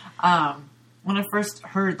Anderson. When I first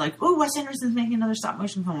heard, like, oh, Wes Anderson's making another stop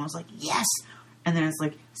motion film, I was like, yes! And then it's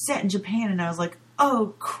like, set in Japan, and I was like,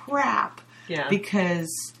 oh, crap! Yeah. Because,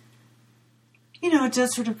 it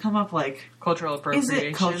does sort of come up like, Cultural appropriation. is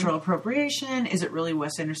it cultural appropriation? Is it really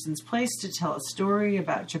Wes Anderson's place to tell a story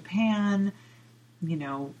about Japan?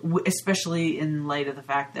 Especially in light of the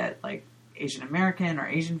fact that, like, Asian American or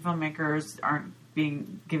Asian filmmakers aren't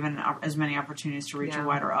being given as many opportunities to reach a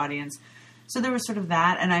wider audience. So there was sort of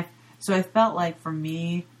that, and I felt like, for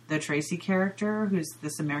me, the Tracy character, who's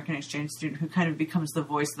this American exchange student who kind of becomes the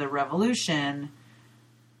voice of the revolution,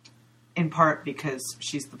 in part because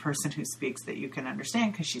she's the person who speaks that you can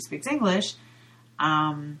understand because she speaks English,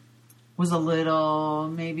 was a little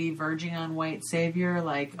maybe verging on white savior,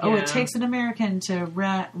 like, it takes an American to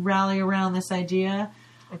rally around this idea.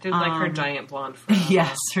 I did like her giant blonde fro.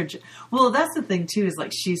 Yes. Well, that's the thing, too, is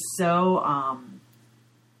like she's so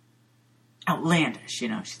outlandish,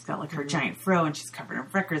 She's got like her giant fro, and she's covered in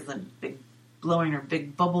freckles and blowing her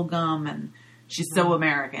big bubble gum, and she's so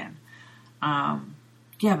American.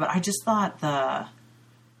 But I just thought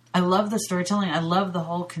I love the storytelling. I love the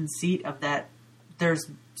whole conceit of that. There's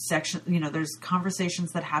there's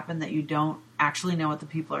conversations that happen that you don't actually know what the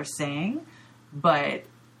people are saying, but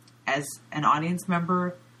as an audience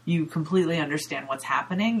member, you completely understand what's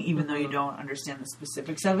happening, even though you don't understand the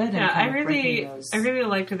specifics of it. Yeah, and I really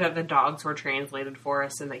liked that the dogs were translated for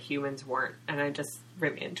us and the humans weren't, and I just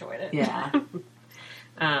really enjoyed it. Yeah.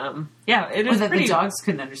 It is that pretty... the dogs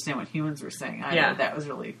couldn't understand what humans were saying either. Yeah. That was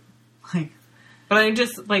really, like... But I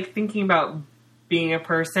just, like, thinking about being a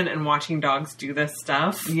person and watching dogs do this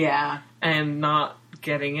stuff. Yeah. And not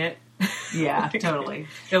getting it. Yeah, totally.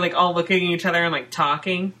 They're, like, all looking at each other and, like,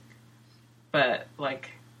 talking. But, like,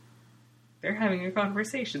 they're having a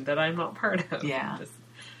conversation that I'm not part of. Yeah. Just,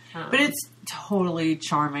 but it's totally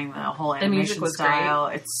charming, the whole animation was style.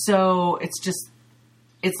 great.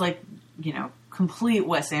 It's like, you know, complete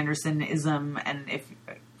Wes Anderson-ism. And if,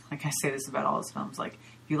 like I say this about all his films, like,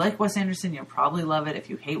 if you like Wes Anderson, you'll probably love it. If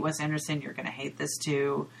you hate Wes Anderson, you're going to hate this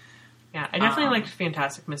too. Yeah, I definitely liked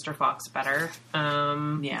Fantastic Mr. Fox better.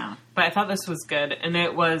 Yeah. But I thought this was good. And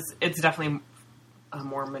it's definitely a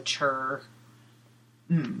more mature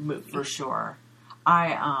movie. For sure.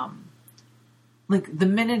 Like, the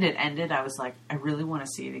minute it ended, I was like, I really want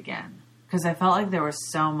to see it again. Because I felt like there was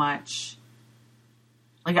so much...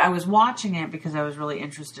 Like, I was watching it because I was really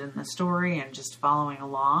interested in the story and just following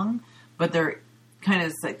along. But there kind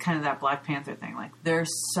of that Black Panther thing. Like,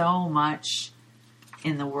 there's so much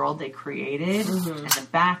in the world they created. And the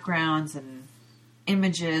backgrounds and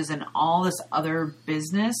images and all this other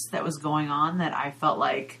business that was going on that I felt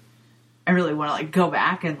like I really want to, like, go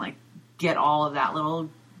back and, like, get all of that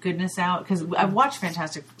little goodness out. Because I've watched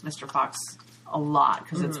Fantastic Mr. Fox a lot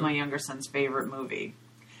because it's my younger son's favorite movie.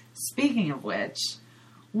 Speaking of which,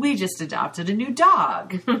 we just adopted a new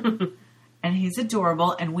dog. And he's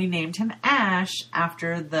adorable, and we named him Ash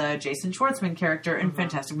after the Jason Schwartzman character in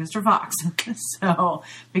Fantastic Mr. Fox. So,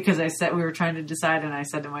 because we were trying to decide, and I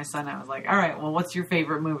said to my son, I was like, all right, well, what's your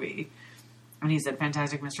favorite movie? And he said,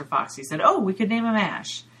 Fantastic Mr. Fox. He said, oh, we could name him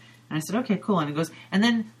Ash. And I said, okay, cool. And he goes, and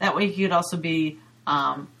then that way he could also be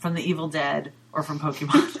from The Evil Dead or from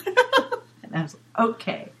Pokemon. And I was like,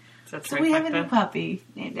 okay. So we have a new puppy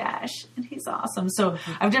named Ash, and he's awesome. So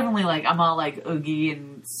I've definitely, like, I'm all, like, oogie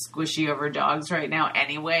and squishy over dogs right now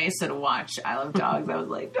anyway. So to watch I Love Dogs, I was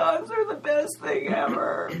like, dogs are the best thing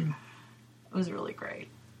ever. It was really great.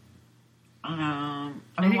 I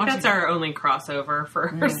think that's our only crossover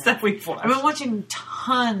for stuff we've watched. I've been watching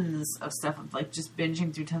tons of stuff, like, just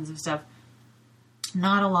binging through tons of stuff.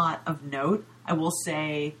 Not a lot of note. I will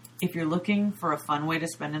say, if you're looking for a fun way to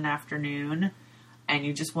spend an afternoon... and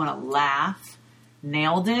you just want to laugh,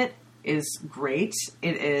 Nailed It is great.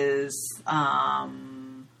 It is a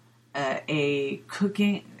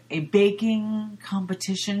baking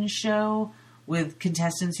competition show with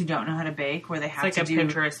contestants who don't know how to bake, where they have to do... It's like a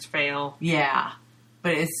Pinterest fail. Yeah,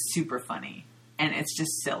 but it's super funny, and it's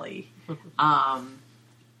just silly.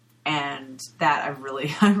 And that I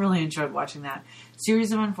really enjoyed watching that.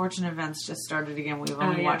 Series of Unfortunate Events just started again. We've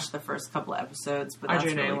only watched the first couple of episodes, but that's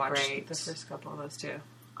really great. The first couple of those too.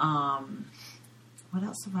 What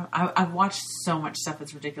else have I've watched so much stuff.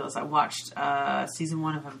 It's ridiculous. I watched season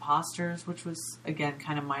 1 of Imposters, which was again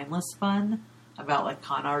kind of mindless fun about, like,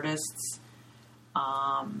 con artists.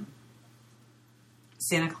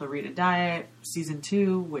 Santa Clarita Diet season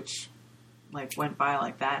 2, which, like, went by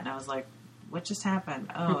like that, and I was like, what just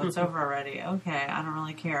happened? Oh, it's over already. Okay, I don't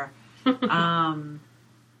really care. What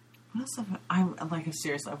else have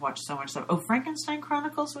seriously, I've watched so much stuff. Oh, Frankenstein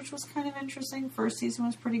Chronicles, which was kind of interesting. First season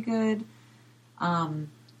was pretty good.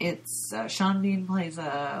 It's Sean Bean plays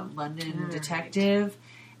a London detective,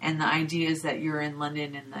 and the idea is that you're in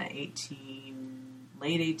London in the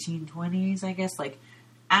late 1820s, I guess, like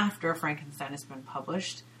after Frankenstein has been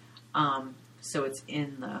published. So it's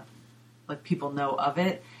in the, like, people know of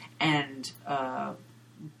it. And a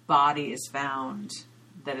body is found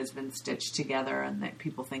that has been stitched together, and that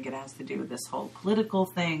people think it has to do with this whole political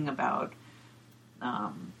thing about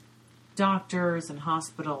doctors and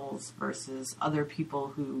hospitals versus other people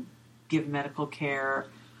who give medical care.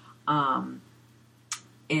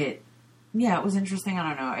 It was interesting. I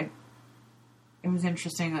don't know. It was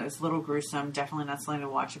interesting. It was a little gruesome. Definitely not something to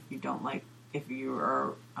watch if you don't like, if you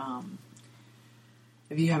are...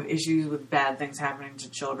 if you have issues with bad things happening to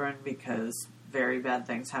children, because very bad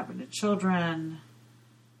things happen to children.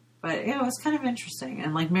 But, yeah, it was kind of interesting.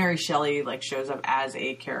 And, like, Mary Shelley, like, shows up as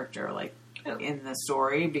a character, like, in the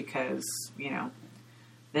story because, you know,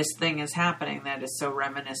 this thing is happening that is so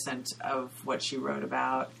reminiscent of what she wrote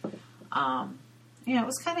about. It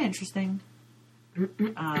was kind of interesting.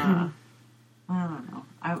 I don't know.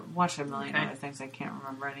 I watched a million other things. I can't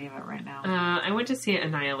remember any of it right now. I went to see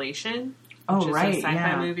Annihilation. Which is a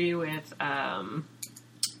sci-fi movie with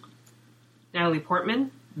Natalie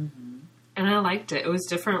Portman. Mm-hmm. And I liked it. It was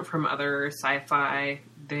different from other sci-fi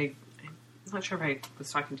I'm not sure if I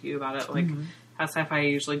was talking to you about it, like how sci-fi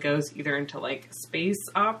usually goes either into like space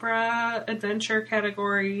opera adventure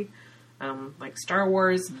category, like Star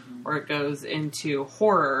Wars, or it goes into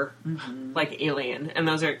horror, like Alien, and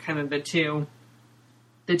those are kind of the two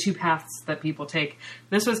paths that people take.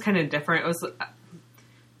 This was kind of different. It was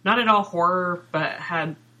not at all horror, but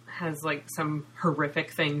has like some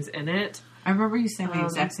horrific things in it. I remember you saying the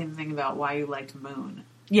exact same thing about why you liked Moon.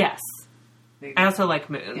 Yes. I also like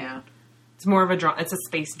Moon. Yeah. It's more of a it's a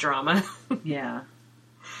space drama. Yeah.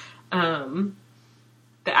 The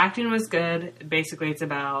acting was good. Basically, it's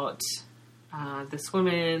about this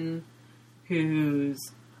woman whose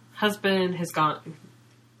husband has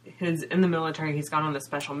is in the military. He's gone on a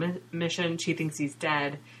special mission. She thinks he's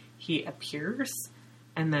dead. He appears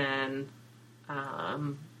and then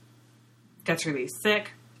gets really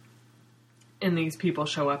sick. And these people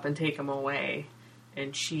show up and take him away.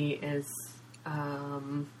 And she is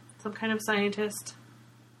some kind of scientist,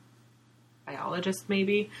 biologist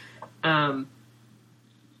maybe. And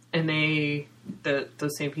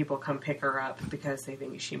those same people come pick her up because they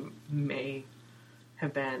think she may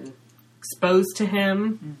have been exposed to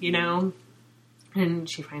him, you know? And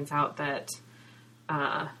she finds out that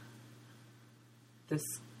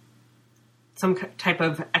some type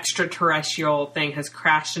of extraterrestrial thing has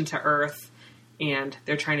crashed into Earth, and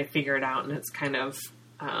they're trying to figure it out, and it's kind of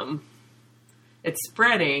it's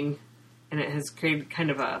spreading, and it has created kind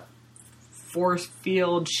of a force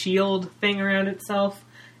field shield thing around itself,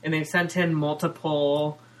 and they've sent in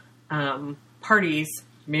multiple parties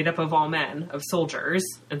made up of all men, of soldiers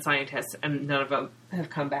and scientists, and none of them have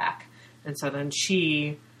come back. And so then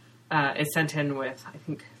she is sent in with, I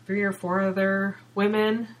think, 3 or 4 other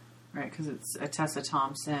women. Right, because it's Tessa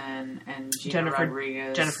Thompson and Jennifer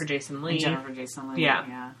Rodriguez. Jennifer Jason Leigh.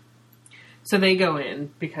 Yeah. So they go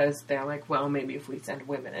in because they're like, well, maybe if we send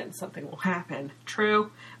women in, something will happen. True.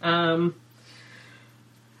 And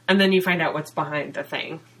then you find out what's behind the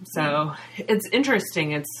thing. So it's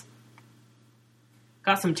interesting. It's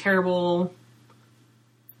got some terrible,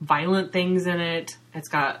 violent things in it. It's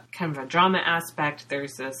got kind of a drama aspect.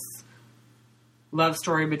 There's this love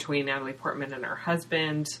story between Natalie Portman and her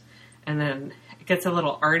husband. And then it gets a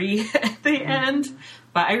little arty at the end.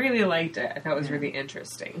 But I really liked it. I thought it was really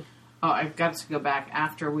interesting. Oh, I've got to go back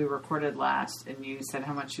after we recorded last, and you said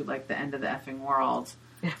how much you liked The End of the Effing World.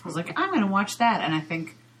 I was like, I'm going to watch that. And I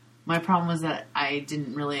think my problem was that I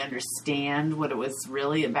didn't really understand what it was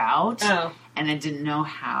really about. Oh. And I didn't know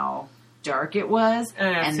how dark it was.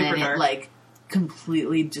 And then dark. It, like,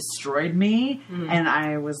 completely destroyed me. And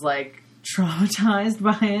I was, like, traumatized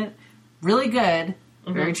by it. Really good.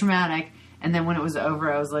 Very traumatic. And then when it was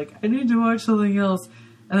over, I was like, I need to watch something else.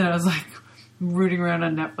 And then I was like rooting around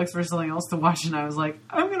on Netflix for something else to watch. And I was like,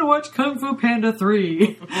 I'm going to watch Kung Fu Panda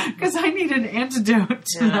 3. Because I need an antidote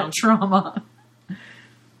to that trauma.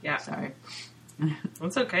 Yeah. Sorry.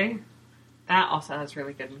 That's okay. That also has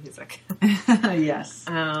really good music. Yes.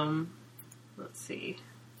 Let's see.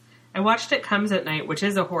 I watched It Comes at Night, which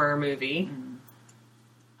is a horror movie.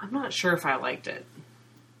 I'm not sure if I liked it.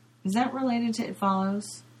 Is that related to It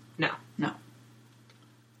Follows? No. No.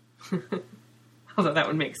 Although that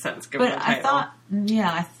would make sense given the title. I thought,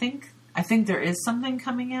 I think there is something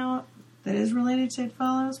coming out that is related to It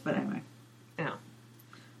Follows, but anyway. Yeah.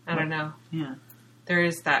 I don't know. Yeah. There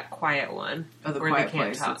is that quiet one. Oh, the where Quiet they can't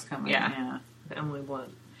Place talk. that's coming. Yeah. With Emily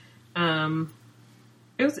Blunt.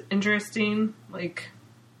 It was interesting. Like,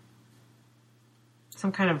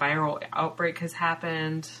 some kind of viral outbreak has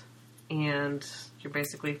happened, and you're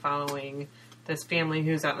basically following this family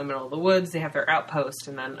who's out in the middle of the woods. They have their outpost,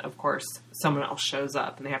 and then, of course, someone else shows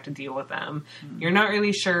up, and they have to deal with them. You're not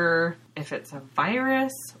really sure if it's a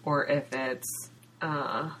virus, or if it's,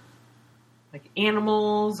 like,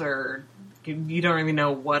 animals, or you don't really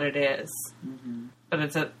know what it is. But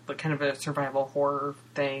it's a kind of a survival horror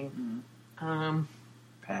thing.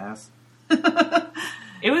 Pass.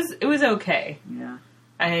 It was okay. Yeah.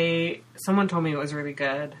 Someone told me it was really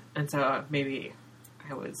good, and so maybe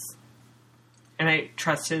I was, and I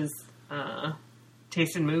trust his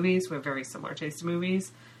taste in movies. We have very similar taste in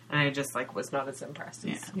movies, and I just like was not as impressed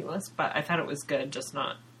as he was. But I thought it was good, just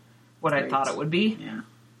not what I thought it would be. Yeah.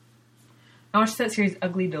 I watched that series,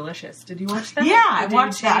 Ugly Delicious. Did you watch that? Yeah, I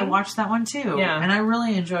watched that. I watched that one too. Yeah, and I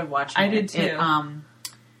really enjoyed watching it. I did too.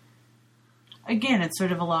 Again, it's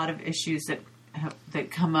sort of a lot of issues that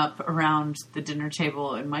come up around the dinner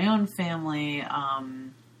table in my own family. I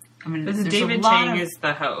mean, this is David Chang is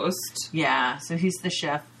the host. Yeah, so he's the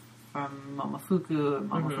chef from Momofuku and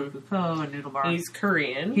Momofuku Co. and Noodle Bar. He's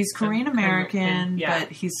Korean. He's Korean American, yeah.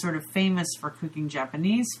 but he's sort of famous for cooking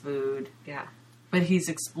Japanese food. Yeah. But he's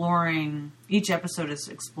exploring, each episode is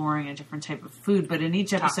exploring a different type of food, but in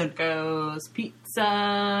each episode... Tacos,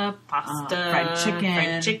 pizza, pasta, fried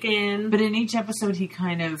chicken. But in each episode, he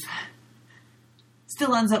kind of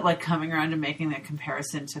still ends up, like, coming around to making that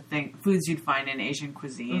comparison to foods you'd find in Asian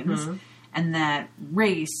cuisines. Mm-hmm. And that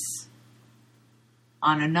race,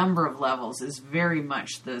 on a number of levels, is very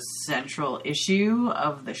much the central issue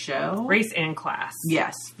of the show. Race and class.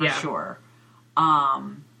 Yes, for sure.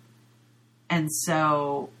 And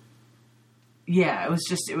so, yeah, it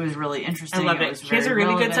was really interesting. I love it. He has a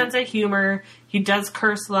really good sense of humor. He does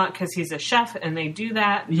curse a lot because he's a chef and they do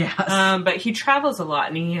that. Yes. But he travels a lot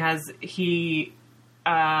and he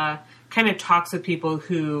kind of talks with people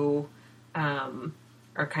who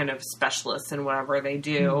are kind of specialists in whatever they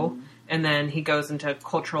do. Mm-hmm. And then he goes into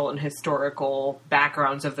cultural and historical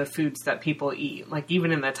backgrounds of the foods that people eat. Like,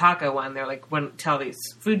 even in the taco one, they're like, went to all these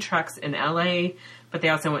food trucks in LA, but they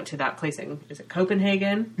also went to that place in, is it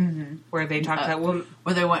Copenhagen? Mm-hmm. Where they talked about... Well,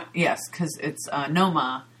 where they went, yes, because it's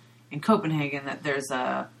Noma in Copenhagen, that there's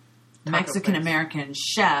a Mexican-American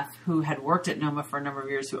chef who had worked at Noma for a number of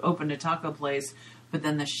years, who opened a taco place, but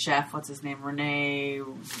then the chef, what's his name, Rene...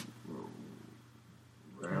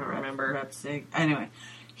 I don't remember. Anyway,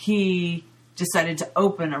 he decided to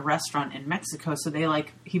open a restaurant in Mexico. So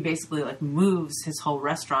he basically moves his whole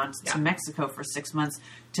restaurant to Mexico for 6 months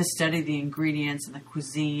to study the ingredients and the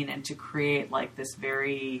cuisine and to create this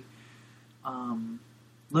very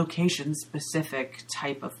location specific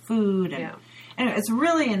type of food. And anyway, it's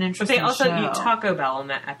really an interesting show. But they also eat Taco Bell in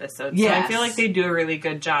that episode. So I feel like they do a really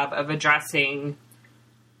good job of addressing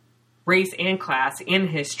race and class and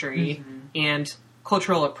history and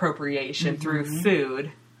cultural appropriation through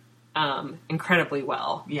food incredibly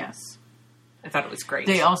well. Yes. I thought it was great.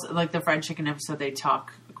 They also, the fried chicken episode, they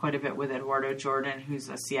talk quite a bit with Eduardo Jordan, who's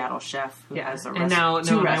a Seattle chef who has a restaurant. And now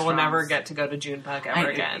I will never get to go to Junebug ever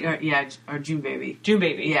again. Or June Baby. June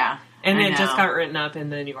Baby. Yeah. And it just got written up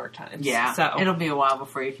in the New York Times. Yeah. So it'll be a while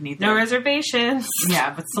before you can eat there. No reservations.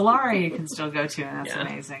 Yeah, but Solari you can still go to, and that's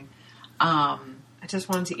amazing. I just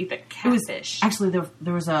wanted to eat the catfish. Actually,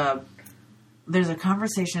 there's a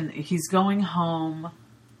conversation. He's going home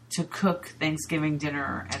to cook Thanksgiving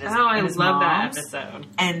dinner at his I his love mom's. that episode.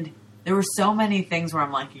 And there were so many things where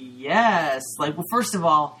I'm like, yes. Well, first of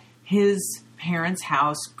all, his parents'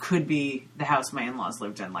 house could be the house my in-laws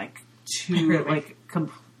lived in, to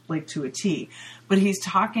a T. But he's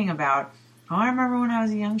talking about, I remember when I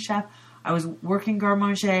was a young chef, I was working garde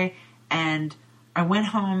manger, and I went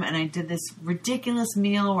home and I did this ridiculous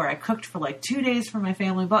meal where I cooked for 2 days for my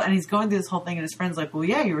family. And he's going through this whole thing, and his friend's like, well,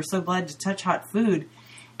 yeah, you were so glad to touch hot food.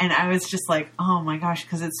 And I was just like, oh my gosh,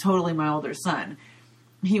 because it's totally my older son.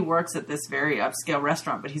 He works at this very upscale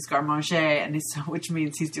restaurant, but he's garde manger, and which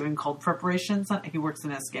means he's doing cold preparations. He works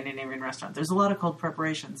in a Scandinavian restaurant. There's a lot of cold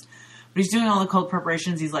preparations. But he's doing all the cold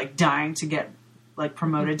preparations. He's dying to get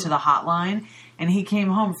promoted to the hotline. And he came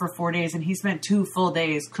home for 4 days, and he spent 2 full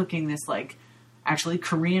days cooking this actually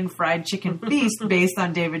Korean fried chicken feast based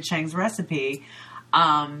on David Chang's recipe.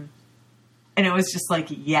 And it was just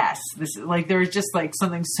yes, this there was just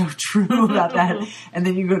something so true about that. And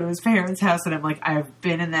then you go to his parents' house, and I'm like, I've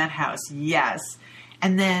been in that house. Yes.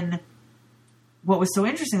 And then what was so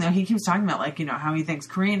interesting though, he keeps talking about how he thinks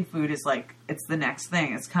Korean food is it's the next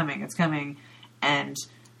thing. It's coming. And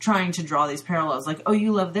trying to draw these parallels. Oh,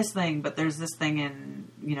 you love this thing, but there's this thing in,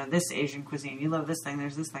 this Asian cuisine. You love this thing,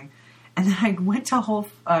 there's this thing. And then I went to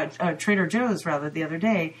Trader Joe's the other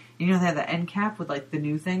day. They have the end cap with the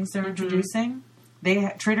new things they're introducing.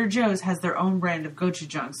 Trader Joe's has their own brand of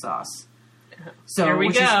gochujang sauce. So here we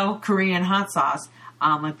go. Is Korean hot sauce,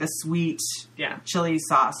 the sweet chili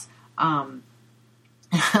sauce. I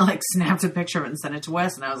snapped a picture of it and sent it to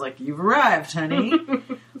Wes, and I was like, "You've arrived, honey."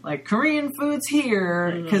 Korean food's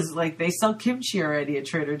here because they sell kimchi already at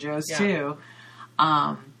Trader Joe's too.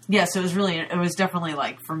 Yeah, so it was definitely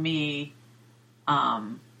for me,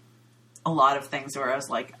 a lot of things where I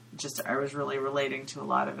was I was really relating to a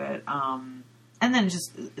lot of it. And then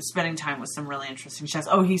just spending time with some really interesting chefs.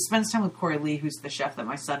 Oh, he spends time with Corey Lee, who's the chef that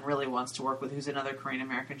my son really wants to work with, who's another Korean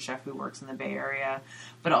American chef who works in the Bay Area,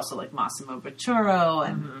 but also Massimo Bottura.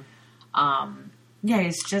 And,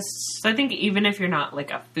 he's just... So I think even if you're not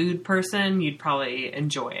a food person, you'd probably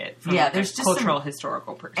enjoy it from there's a just cultural,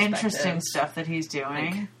 historical perspective. Interesting stuff that he's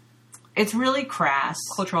doing. It's really crass.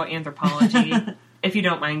 Cultural anthropology, if you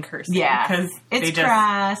don't mind cursing. Yeah, because it's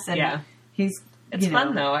crass. And he's... It's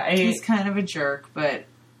fun though. He's kind of a jerk, but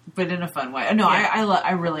in a fun way. No,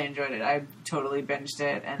 I really enjoyed it. I totally binged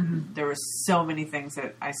it, and there were so many things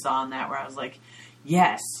that I saw in that where I was like,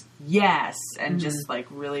 yes, and just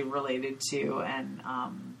really related to. And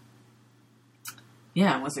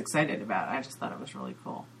Yeah, I was excited about it. I just thought it was really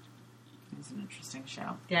cool. It was an interesting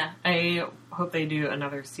show. Yeah, I hope they do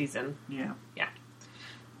another season. Yeah. Yeah.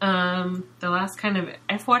 The last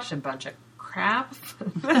I've watched a bunch of crap.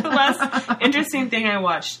 The last interesting thing I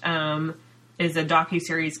watched is a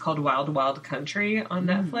docuseries called Wild Wild Country on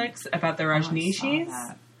Netflix about the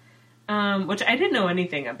Rajneeshis, which I didn't know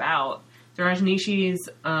anything about. The Rajneeshis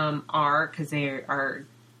are, because they are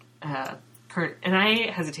current, and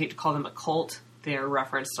I hesitate to call them a cult. They're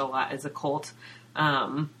referenced a lot as a cult.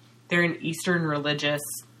 They're an Eastern religious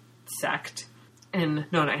sect. And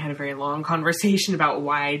Noah and I had a very long conversation about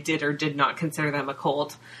why I did or did not consider them a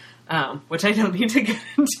cult, which I don't need to get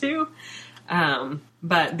into.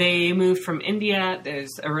 But they moved from India. There's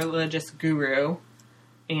a religious guru,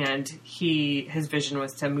 and his vision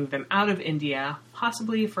was to move them out of India,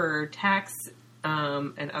 possibly for tax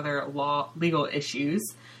and other legal issues.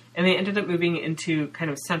 And they ended up moving into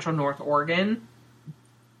kind of central North Oregon.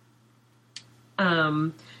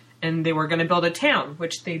 And they were going to build a town,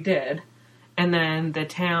 which they did. And then the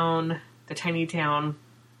tiny town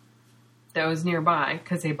that was nearby,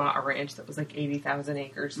 because they bought a ranch that was like 80,000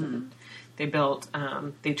 acres. And they built,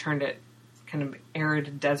 they turned it kind of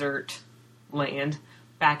arid desert land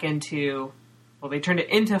back into, they turned it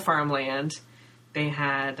into farmland. They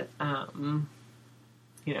had,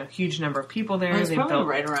 huge number of people there. It's they probably built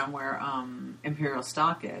right around where Imperial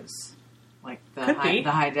Stock is. Like the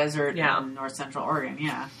high desert in north central Oregon,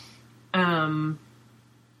 yeah.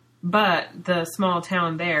 But the small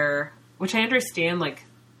town there, which I understand, like,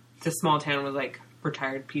 the small town was, like,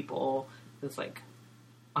 retired people. There's, like,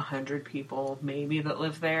 100 people, maybe, that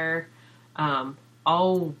live there.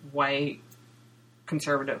 All white,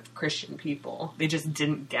 conservative Christian people. They just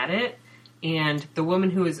didn't get it. And the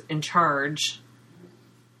woman who was in charge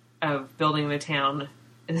of building the town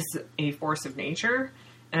is a force of nature.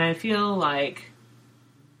 And I feel like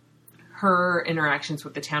her interactions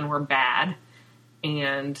with the town were bad.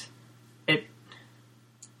 And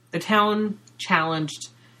the town challenged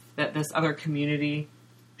that this other community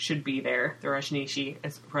should be there. The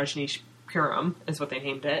Rajneeshpuram is what they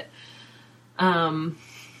named it.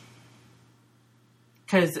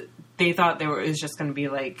 Because they thought there was just going to be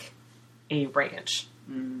like a ranch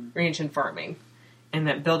and farming. And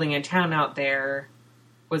that building a town out there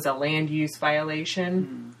was a land use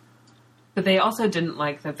violation. But they also didn't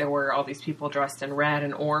like that there were all these people dressed in red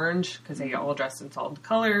and orange, because they all dressed in solid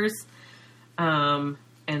colors, and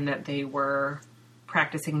that they were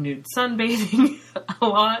practicing nude sunbathing a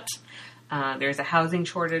lot. There's a housing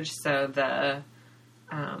shortage, so the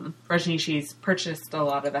Rajneeshis purchased a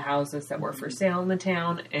lot of the houses that were for sale in the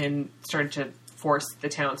town and started to force the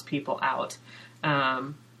townspeople out.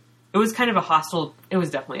 It was kind of it was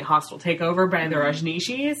definitely a hostile takeover by the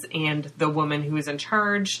Rajneeshis, and the woman who was in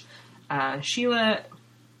charge, Sheila,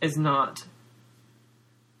 is not.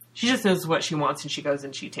 She just knows what she wants, and she goes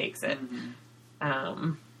and she takes it.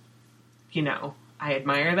 I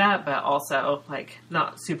admire that, but also, like,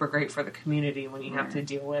 not super great for the community when you have to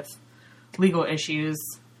deal with legal issues.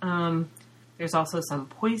 There's also some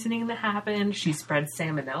poisoning that happened. She spread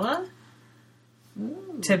salmonella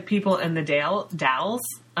to people in the Dalles.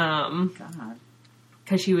 God.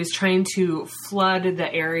 Because she was trying to flood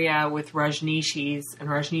the area with Rajneeshis and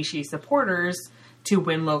Rajneeshi supporters to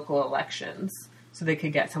win local elections, so they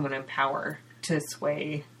could get someone in power to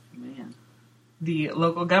sway the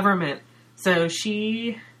local government. So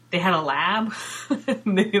they had a lab.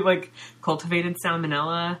 They like cultivated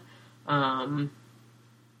salmonella. That's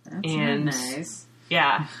really nice.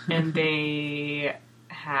 Yeah, and they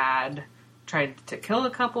had tried to kill a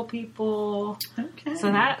couple people. Okay.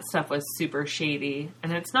 So that stuff was super shady.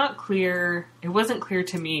 And it wasn't clear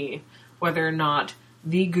to me whether or not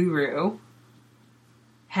the guru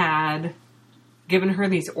had given her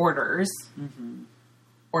these orders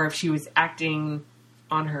or if she was acting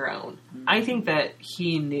on her own. I think that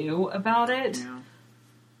he knew about it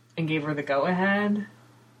and gave her the go-ahead,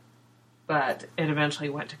 but it eventually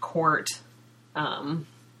went to court. And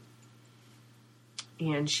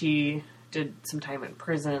she did some time in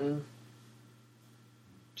prison.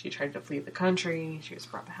 She tried to flee the country. She was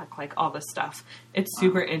brought back, like all this stuff. It's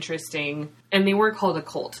super interesting. And they were called a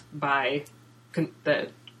cult by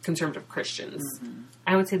the conservative Christians.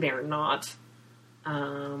 I would say they are not,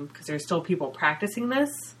 because there's still people practicing this.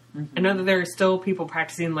 I know that there are still people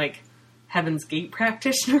practicing, like, Heaven's Gate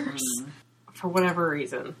practitioners for whatever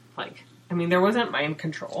reason. Like, I mean, there wasn't mind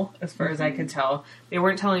control, as far as I could tell. They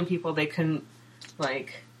weren't telling people they couldn't,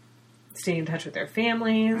 like, stay in touch with their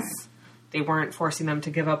families. Right. They weren't forcing them to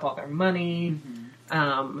give up all their money.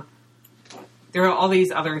 There are all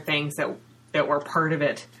these other things that were part of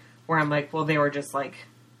it. where I'm like, well, they were just like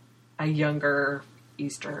a younger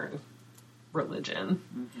Eastern religion.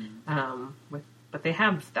 But they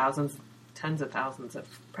have tens of thousands of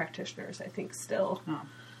practitioners, I think, still.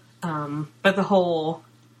 But the whole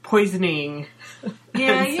poisoning,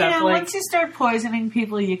 Yeah, and stuff, once you start poisoning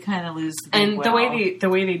people, you kind of lose the and goodwill. the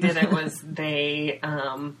way they did it was they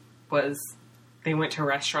went to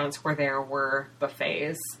restaurants where there were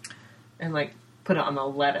buffets and like put it on the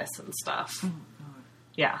lettuce and stuff. Oh, God.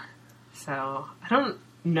 Yeah, so I don't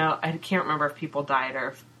know. I can't remember if people died or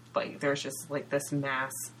if like there was just like this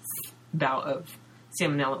mass bout of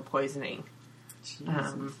salmonella poisoning.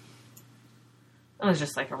 Jesus. It was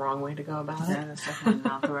just like a wrong way to go about Yeah, it. that's definitely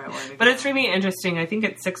not the right way to go. But it's really interesting. I think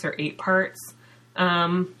it's 6 or 8 parts.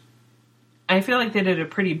 I feel like they did a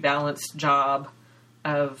pretty balanced job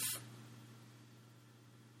of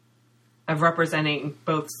representing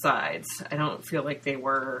both sides. I don't feel like they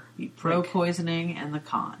were pro poisoning and the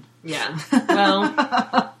con. Yeah.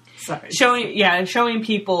 Well, Sorry. showing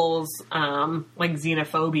people's like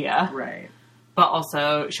xenophobia, Right. but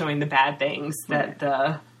also showing the bad things that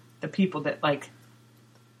the people that like.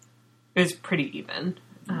 It was pretty even.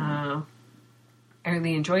 I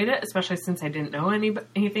really enjoyed it, especially since I didn't know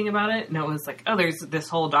anything about it. And it was like, oh, there's this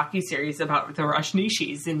whole docuseries about the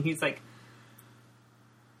Rajneeshis. And he's like,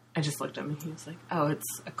 I just looked at him and he was like, oh,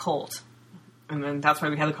 it's a cult. And then that's why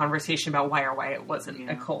we had the conversation about why it wasn't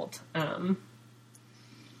a cult. But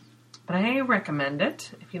I recommend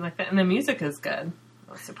it if you like that. And the music is good.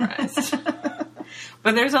 I was surprised.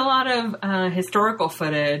 But there's a lot of historical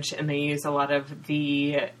footage, and they use a lot of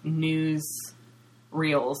the news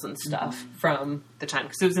reels and stuff from the time.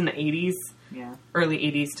 Because it was in the 80s, early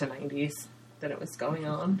 80s to 90s that it was going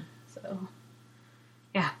on. So,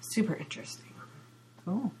 yeah, super interesting.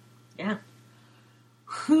 Cool. Yeah.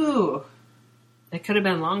 Whew. It could have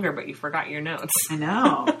been longer, but you forgot your notes. I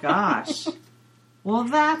know. Gosh. Well,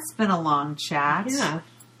 that's been a long chat. Yeah.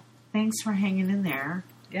 Thanks for hanging in there.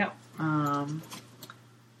 Yep.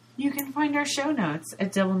 You can find our show notes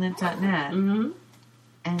at doublenet.net. Mm-hmm.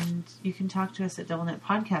 And you can talk to us at Doublenet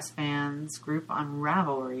Podcast Fans group on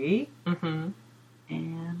Ravelry. Mm-hmm.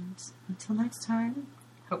 And until next time.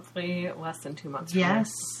 Hopefully less than 2 months.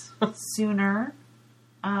 Yes. Sooner.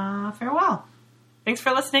 Farewell. Thanks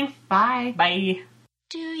for listening. Bye. Bye.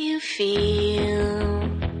 Do you feel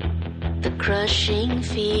the crushing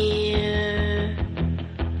fear